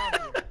something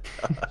out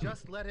here.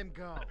 Just let him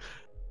go.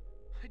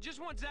 I just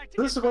want Zach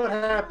to This is get what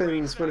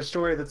happens when a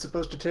story that's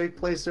supposed to take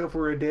place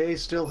over a day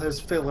still has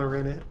filler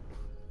in it.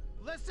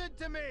 Listen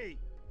to me.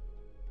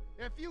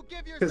 If you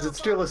give yourself Because it's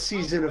still up, a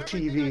season I'll of do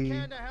everything I TV.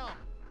 can to help.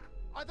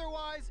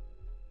 Otherwise,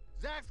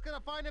 Zach's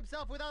gonna find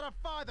himself without a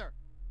father.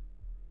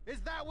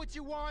 Is that what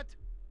you want?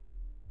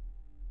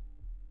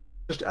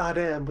 Just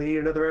damn, we need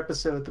another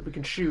episode that we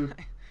can shoot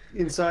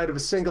inside of a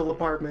single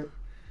apartment.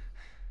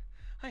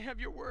 I have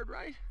your word,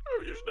 right?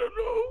 I just don't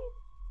know.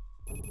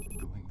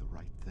 Doing the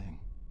right thing.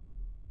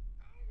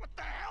 What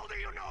the hell do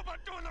you know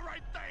about doing the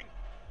right thing?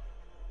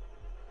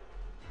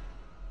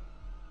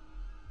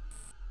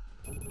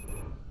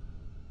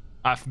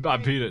 I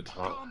beat it.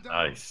 Oh,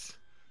 nice.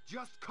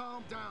 Just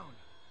calm down.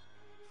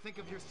 Think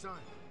of your son.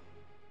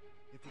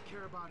 If you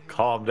care about him.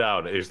 Calm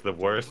down is the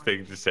worst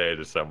thing to say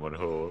to someone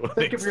who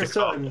Think of needs your to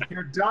calm son,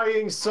 your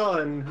dying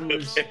son,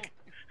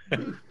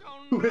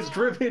 who has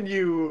driven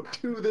you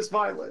to this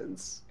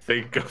violence.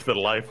 Think of the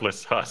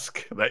lifeless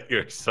husk that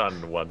your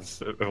son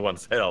once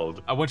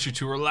held. I want you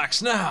to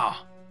relax now.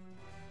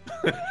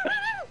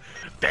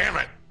 Damn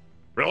it!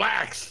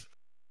 Relax!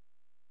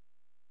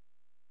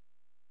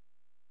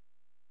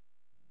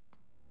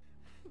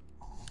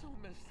 So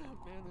messed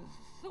up, man. This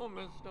is so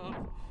messed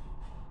up.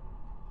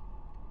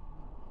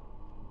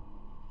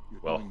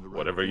 Well,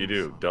 whatever you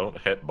do, don't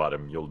headbutt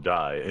him. You'll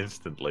die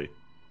instantly.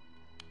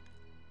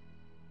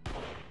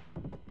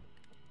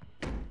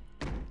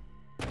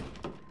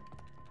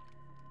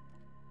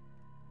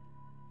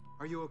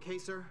 Are you okay,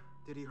 sir?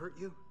 Did he hurt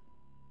you?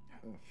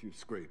 A few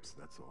scrapes,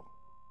 that's all.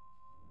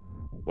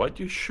 Why'd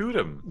you shoot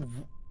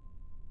him?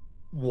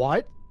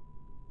 What?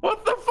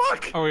 What the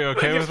fuck? Are we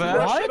okay They with just that?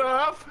 rush it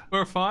off?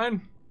 We're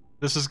fine.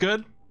 This is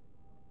good.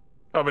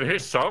 I mean,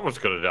 his son was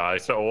gonna die,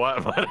 so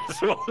what? Might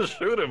as well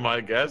shoot him, I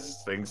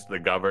guess, thinks the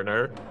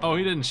governor. Oh,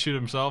 he didn't shoot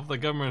himself. The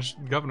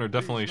governor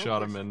definitely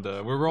shot him, and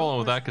we're rolling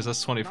with that because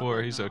that's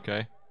 24. He's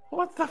okay.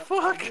 What the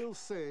fuck? We'll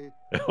say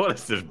What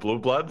is this, Blue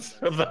Bloods?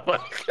 What the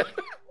fuck?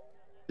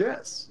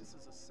 Yes. this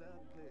is a sad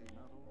day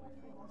not only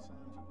for Los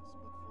Angeles,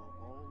 but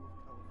for all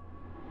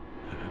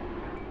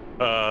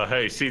of California.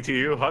 Hey,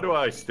 CTU, how do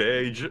I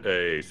stage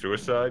a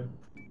suicide?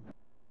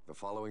 The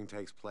following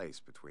takes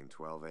place between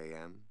 12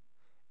 a.m.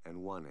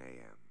 and 1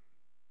 a.m.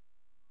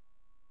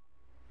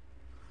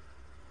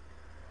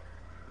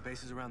 The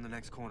base is around the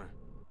next corner.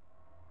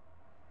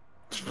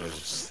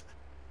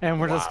 And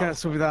we're just gonna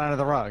sweep that under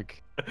the rug.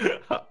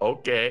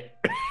 Okay.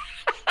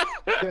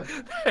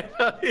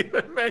 Not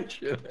even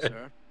mention it.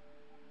 Sir,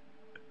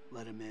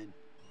 let him in.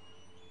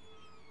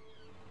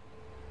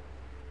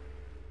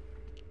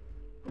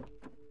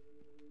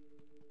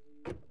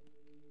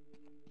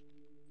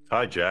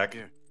 Hi, Jack.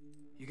 Here,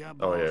 you got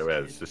Oh yeah, balls, yeah,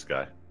 kid. it's this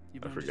guy.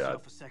 You've I earned forgot.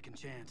 yourself a second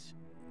chance.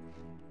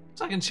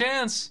 Second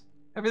chance.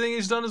 Everything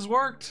he's done has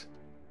worked.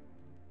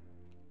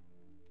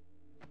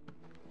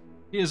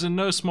 He is in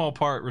no small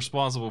part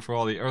responsible for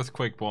all the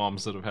earthquake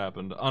bombs that have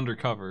happened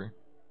undercover.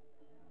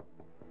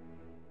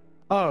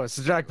 Oh,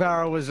 so Jack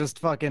Barrow was just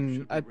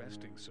fucking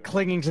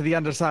clinging to the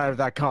underside of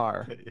that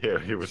car. Yeah,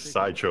 he was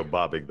sideshow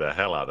bobbing the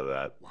hell out of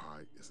that.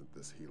 Why isn't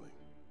this healing?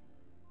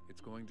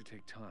 It's going to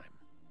take time.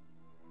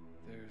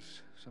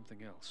 There's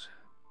something else.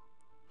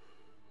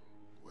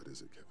 What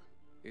is it, Kevin?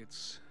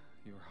 It's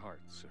your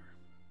heart, sir.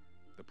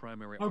 The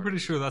primary. I'm pretty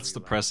sure that's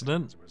the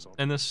president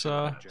in this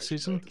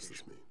season.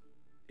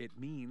 It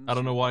means I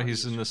don't know why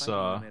he's your in body is this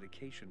fighting the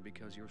medication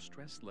because your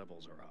stress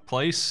levels are up.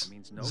 place. It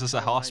means no Is this a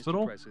televised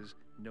hospital? addresses,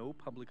 no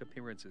public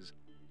appearances,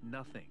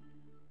 nothing.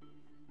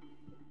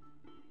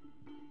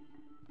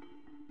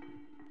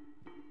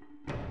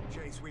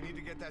 Chase, we need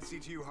to get that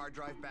CTU hard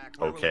drive back.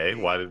 Okay,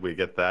 why did we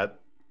get that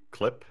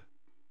clip?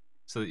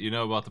 So that you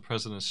know about the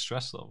president's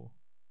stress level.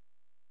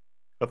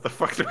 What the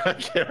fuck do I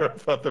care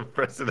about the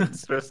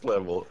president's stress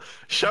level?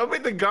 Show me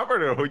the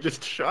governor who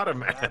just shot a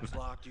man. Lab's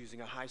locked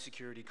using a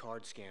high-security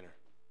card scanner.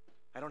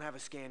 I don't have a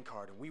scan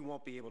card, and we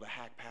won't be able to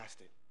hack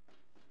past it.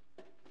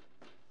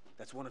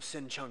 That's one of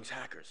Sin Chung's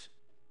hackers.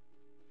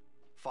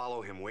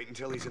 Follow him. Wait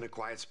until he's in a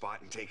quiet spot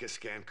and take his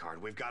scan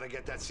card. We've got to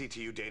get that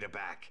CTU data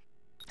back.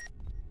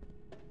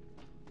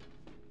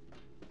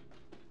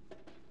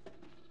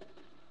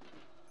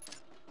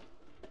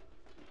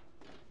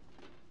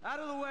 Out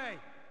of the way!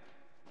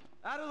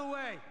 Out of the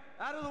way!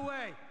 Out of the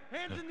way!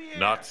 Hands in the air!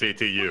 Not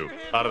CTU.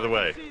 Out of the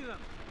way. See them.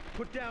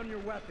 Put down your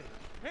weapon.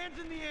 Hands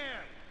in the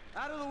air!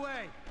 Out of the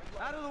way!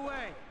 Out of the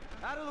way!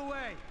 Out of the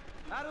way!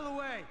 Out of the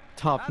way!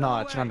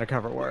 Top-notch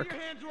undercover Put work.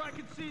 your hands where I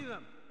can see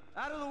them.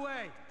 Out of the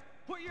way!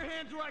 Put your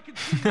hands where I can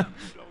see them.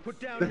 Put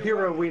down The your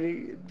hero weapon. we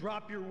need.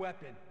 Drop your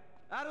weapon.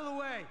 Out of the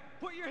way!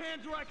 Put your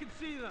hands where I can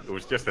see them. It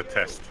was just a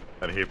test,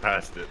 and he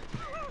passed it.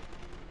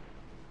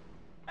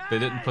 They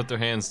didn't put their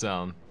hands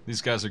down.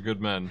 These guys are good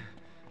men.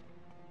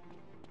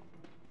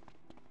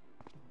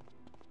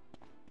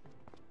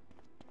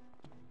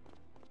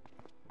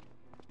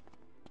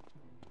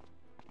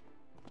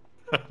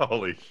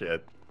 Holy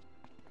shit.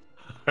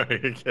 Where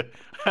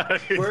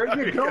Where are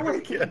you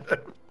going?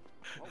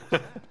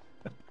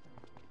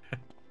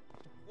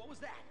 What was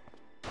that?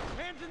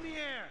 Hands in the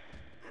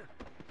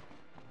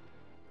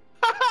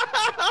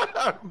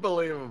air!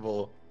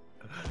 Unbelievable.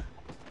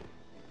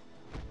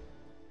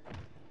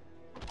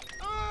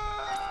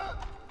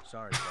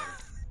 Sorry, buddy.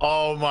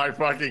 Oh my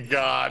fucking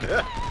god.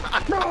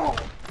 No!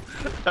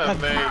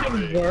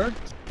 Amazing.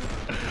 Worked.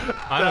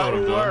 I know what I'm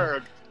doing.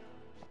 worked.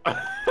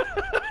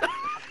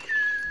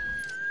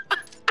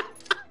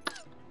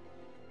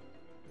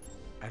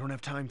 I don't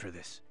have time for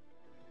this.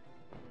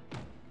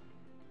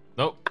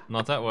 Nope,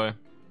 not that way.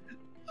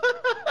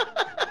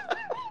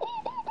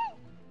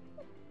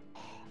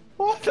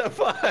 What the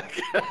fuck?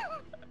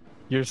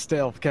 Your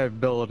stealth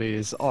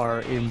capabilities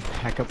are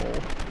impeccable.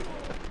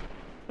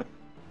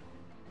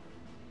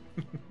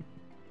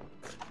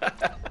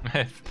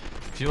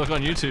 If you look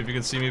on YouTube, you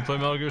can see me play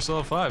Metal Gear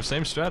Solid 5.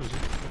 Same strategy.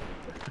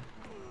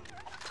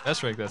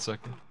 S-rank that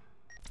second.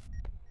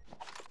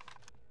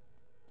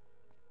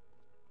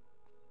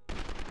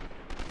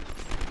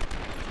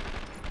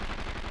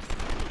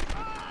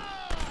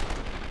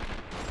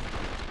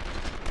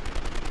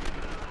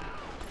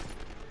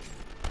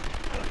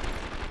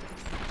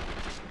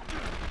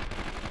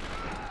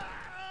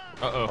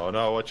 Uh-oh. Oh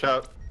no, watch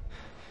out.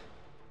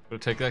 Gotta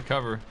take that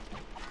cover.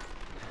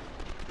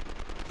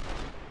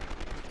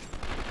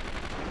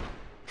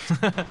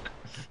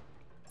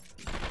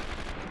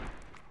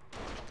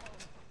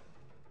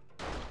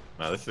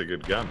 Now this is a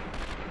good gun.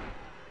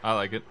 I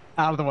like it.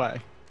 Out of the way.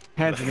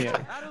 Hands in the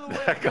air.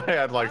 That guy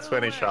had like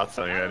 20 shots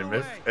on you and he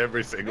missed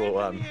every single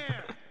one.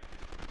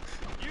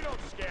 You don't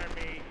scare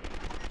me.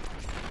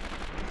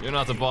 You're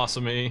not the boss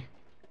of me,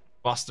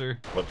 Buster.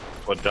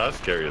 What does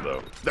scare you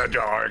though? The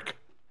dark.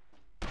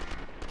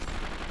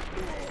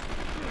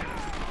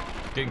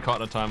 Getting caught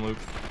in a time loop.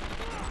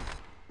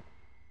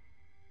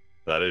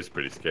 That is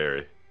pretty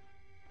scary.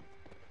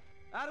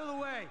 Out of the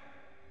way.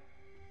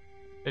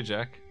 Hey,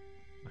 Jack.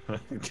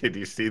 Did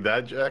you see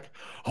that, Jack?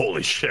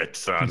 Holy shit,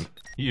 son.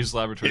 You use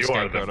laboratory You scan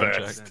are the code on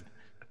Jack. best.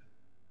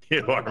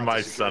 You are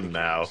my son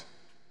now.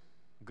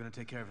 I'm gonna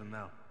take care of him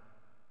now.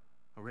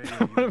 I'll radio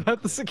What you.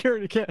 about the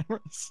security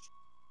cameras?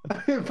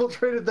 I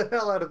infiltrated the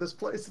hell out of this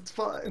place. It's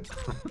fine.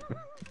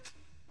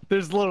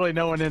 There's literally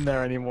no one in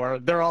there anymore.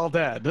 They're all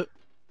dead.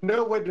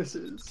 No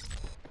witnesses.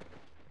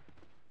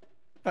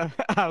 Out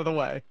of the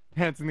way.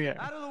 Hands in the air.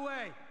 Out of the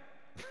way!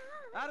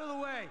 Out of the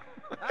way!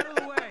 Out of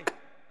the way!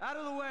 Out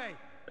of the way!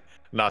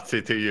 Not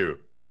CTU.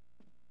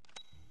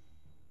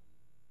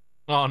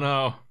 Oh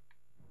no.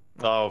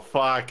 Oh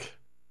fuck.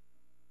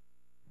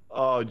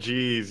 Oh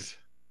jeez.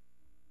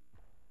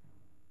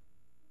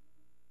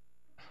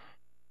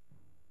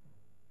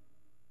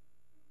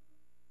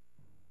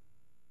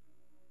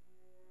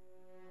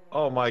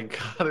 Oh my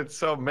god, it's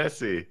so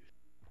messy.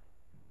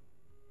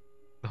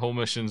 The whole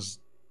mission's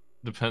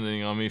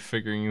depending on me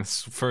figuring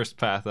this first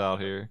path out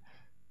here.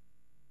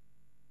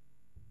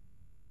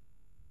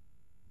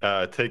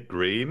 Take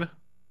green.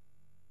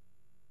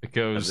 It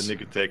goes. And then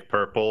you can take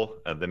purple,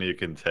 and then you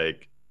can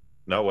take.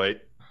 No,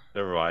 wait.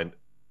 Never mind.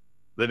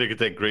 Then you can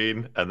take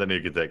green, and then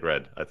you can take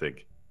red, I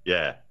think.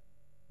 Yeah.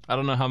 I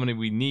don't know how many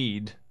we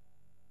need.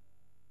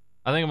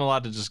 I think I'm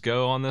allowed to just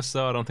go on this,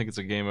 though. I don't think it's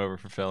a game over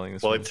for failing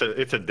this Well, one.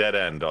 it's a dead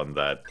end on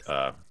that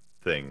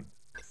thing.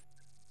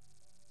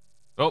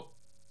 Oh.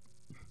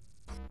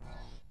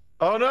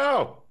 Oh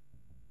no!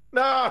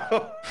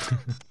 No!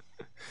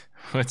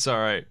 It's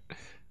alright.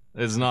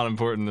 It's not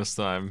important this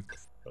time.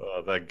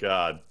 Oh, thank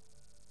God.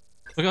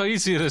 Look how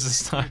easy it is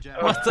this time.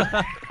 What the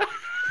heck?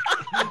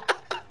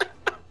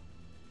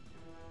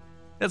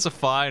 It's a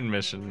fine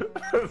mission.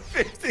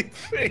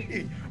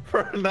 53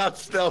 for not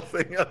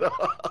stealthing at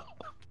all.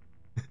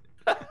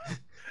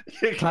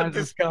 You Time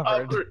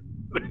discovered.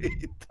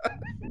 3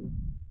 times.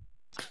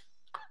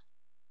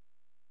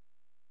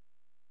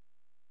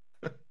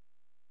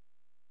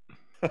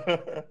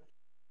 I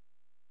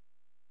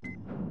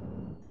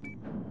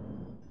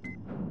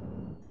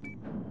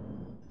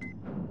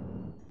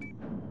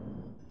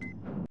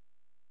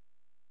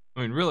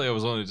mean, really, it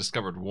was only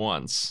discovered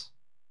once.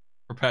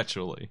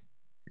 Perpetually.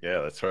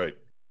 Yeah, that's right.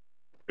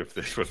 If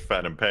this was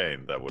Phantom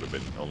Pain, that would have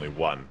been only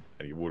one,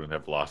 and you wouldn't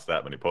have lost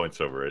that many points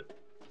over it.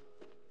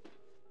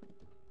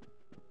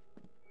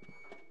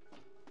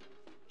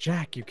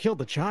 Jack, you killed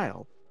the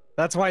child.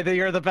 That's why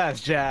you're the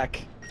best,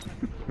 Jack.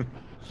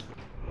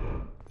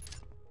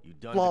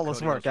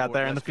 Flawless work out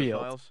there in the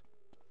field. Files?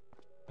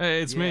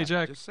 Hey, it's me,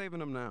 Jack. Just saving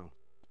them now.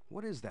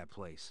 What is that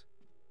place?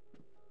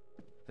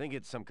 Think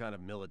it's some kind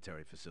of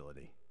military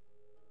facility.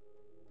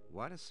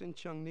 Why does Sin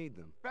Chung need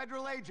them?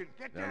 Federal agent,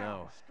 get I down!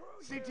 know.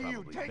 CTU,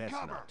 Probably take best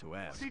cover! not to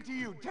ask.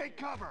 CTU, take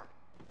cover!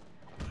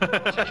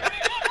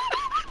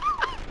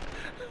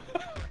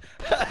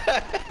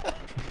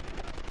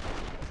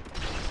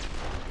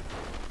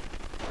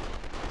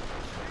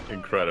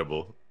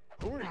 Incredible.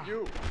 Who are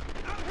you?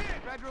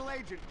 Federal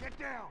agent, get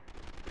down!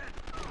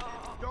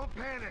 Don't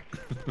panic!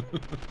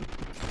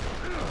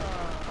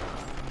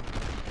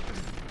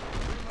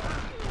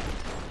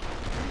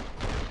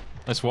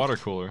 Nice water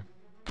cooler.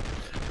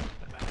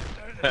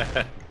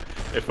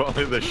 If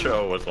only the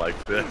show was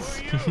like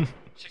this.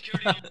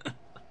 Security.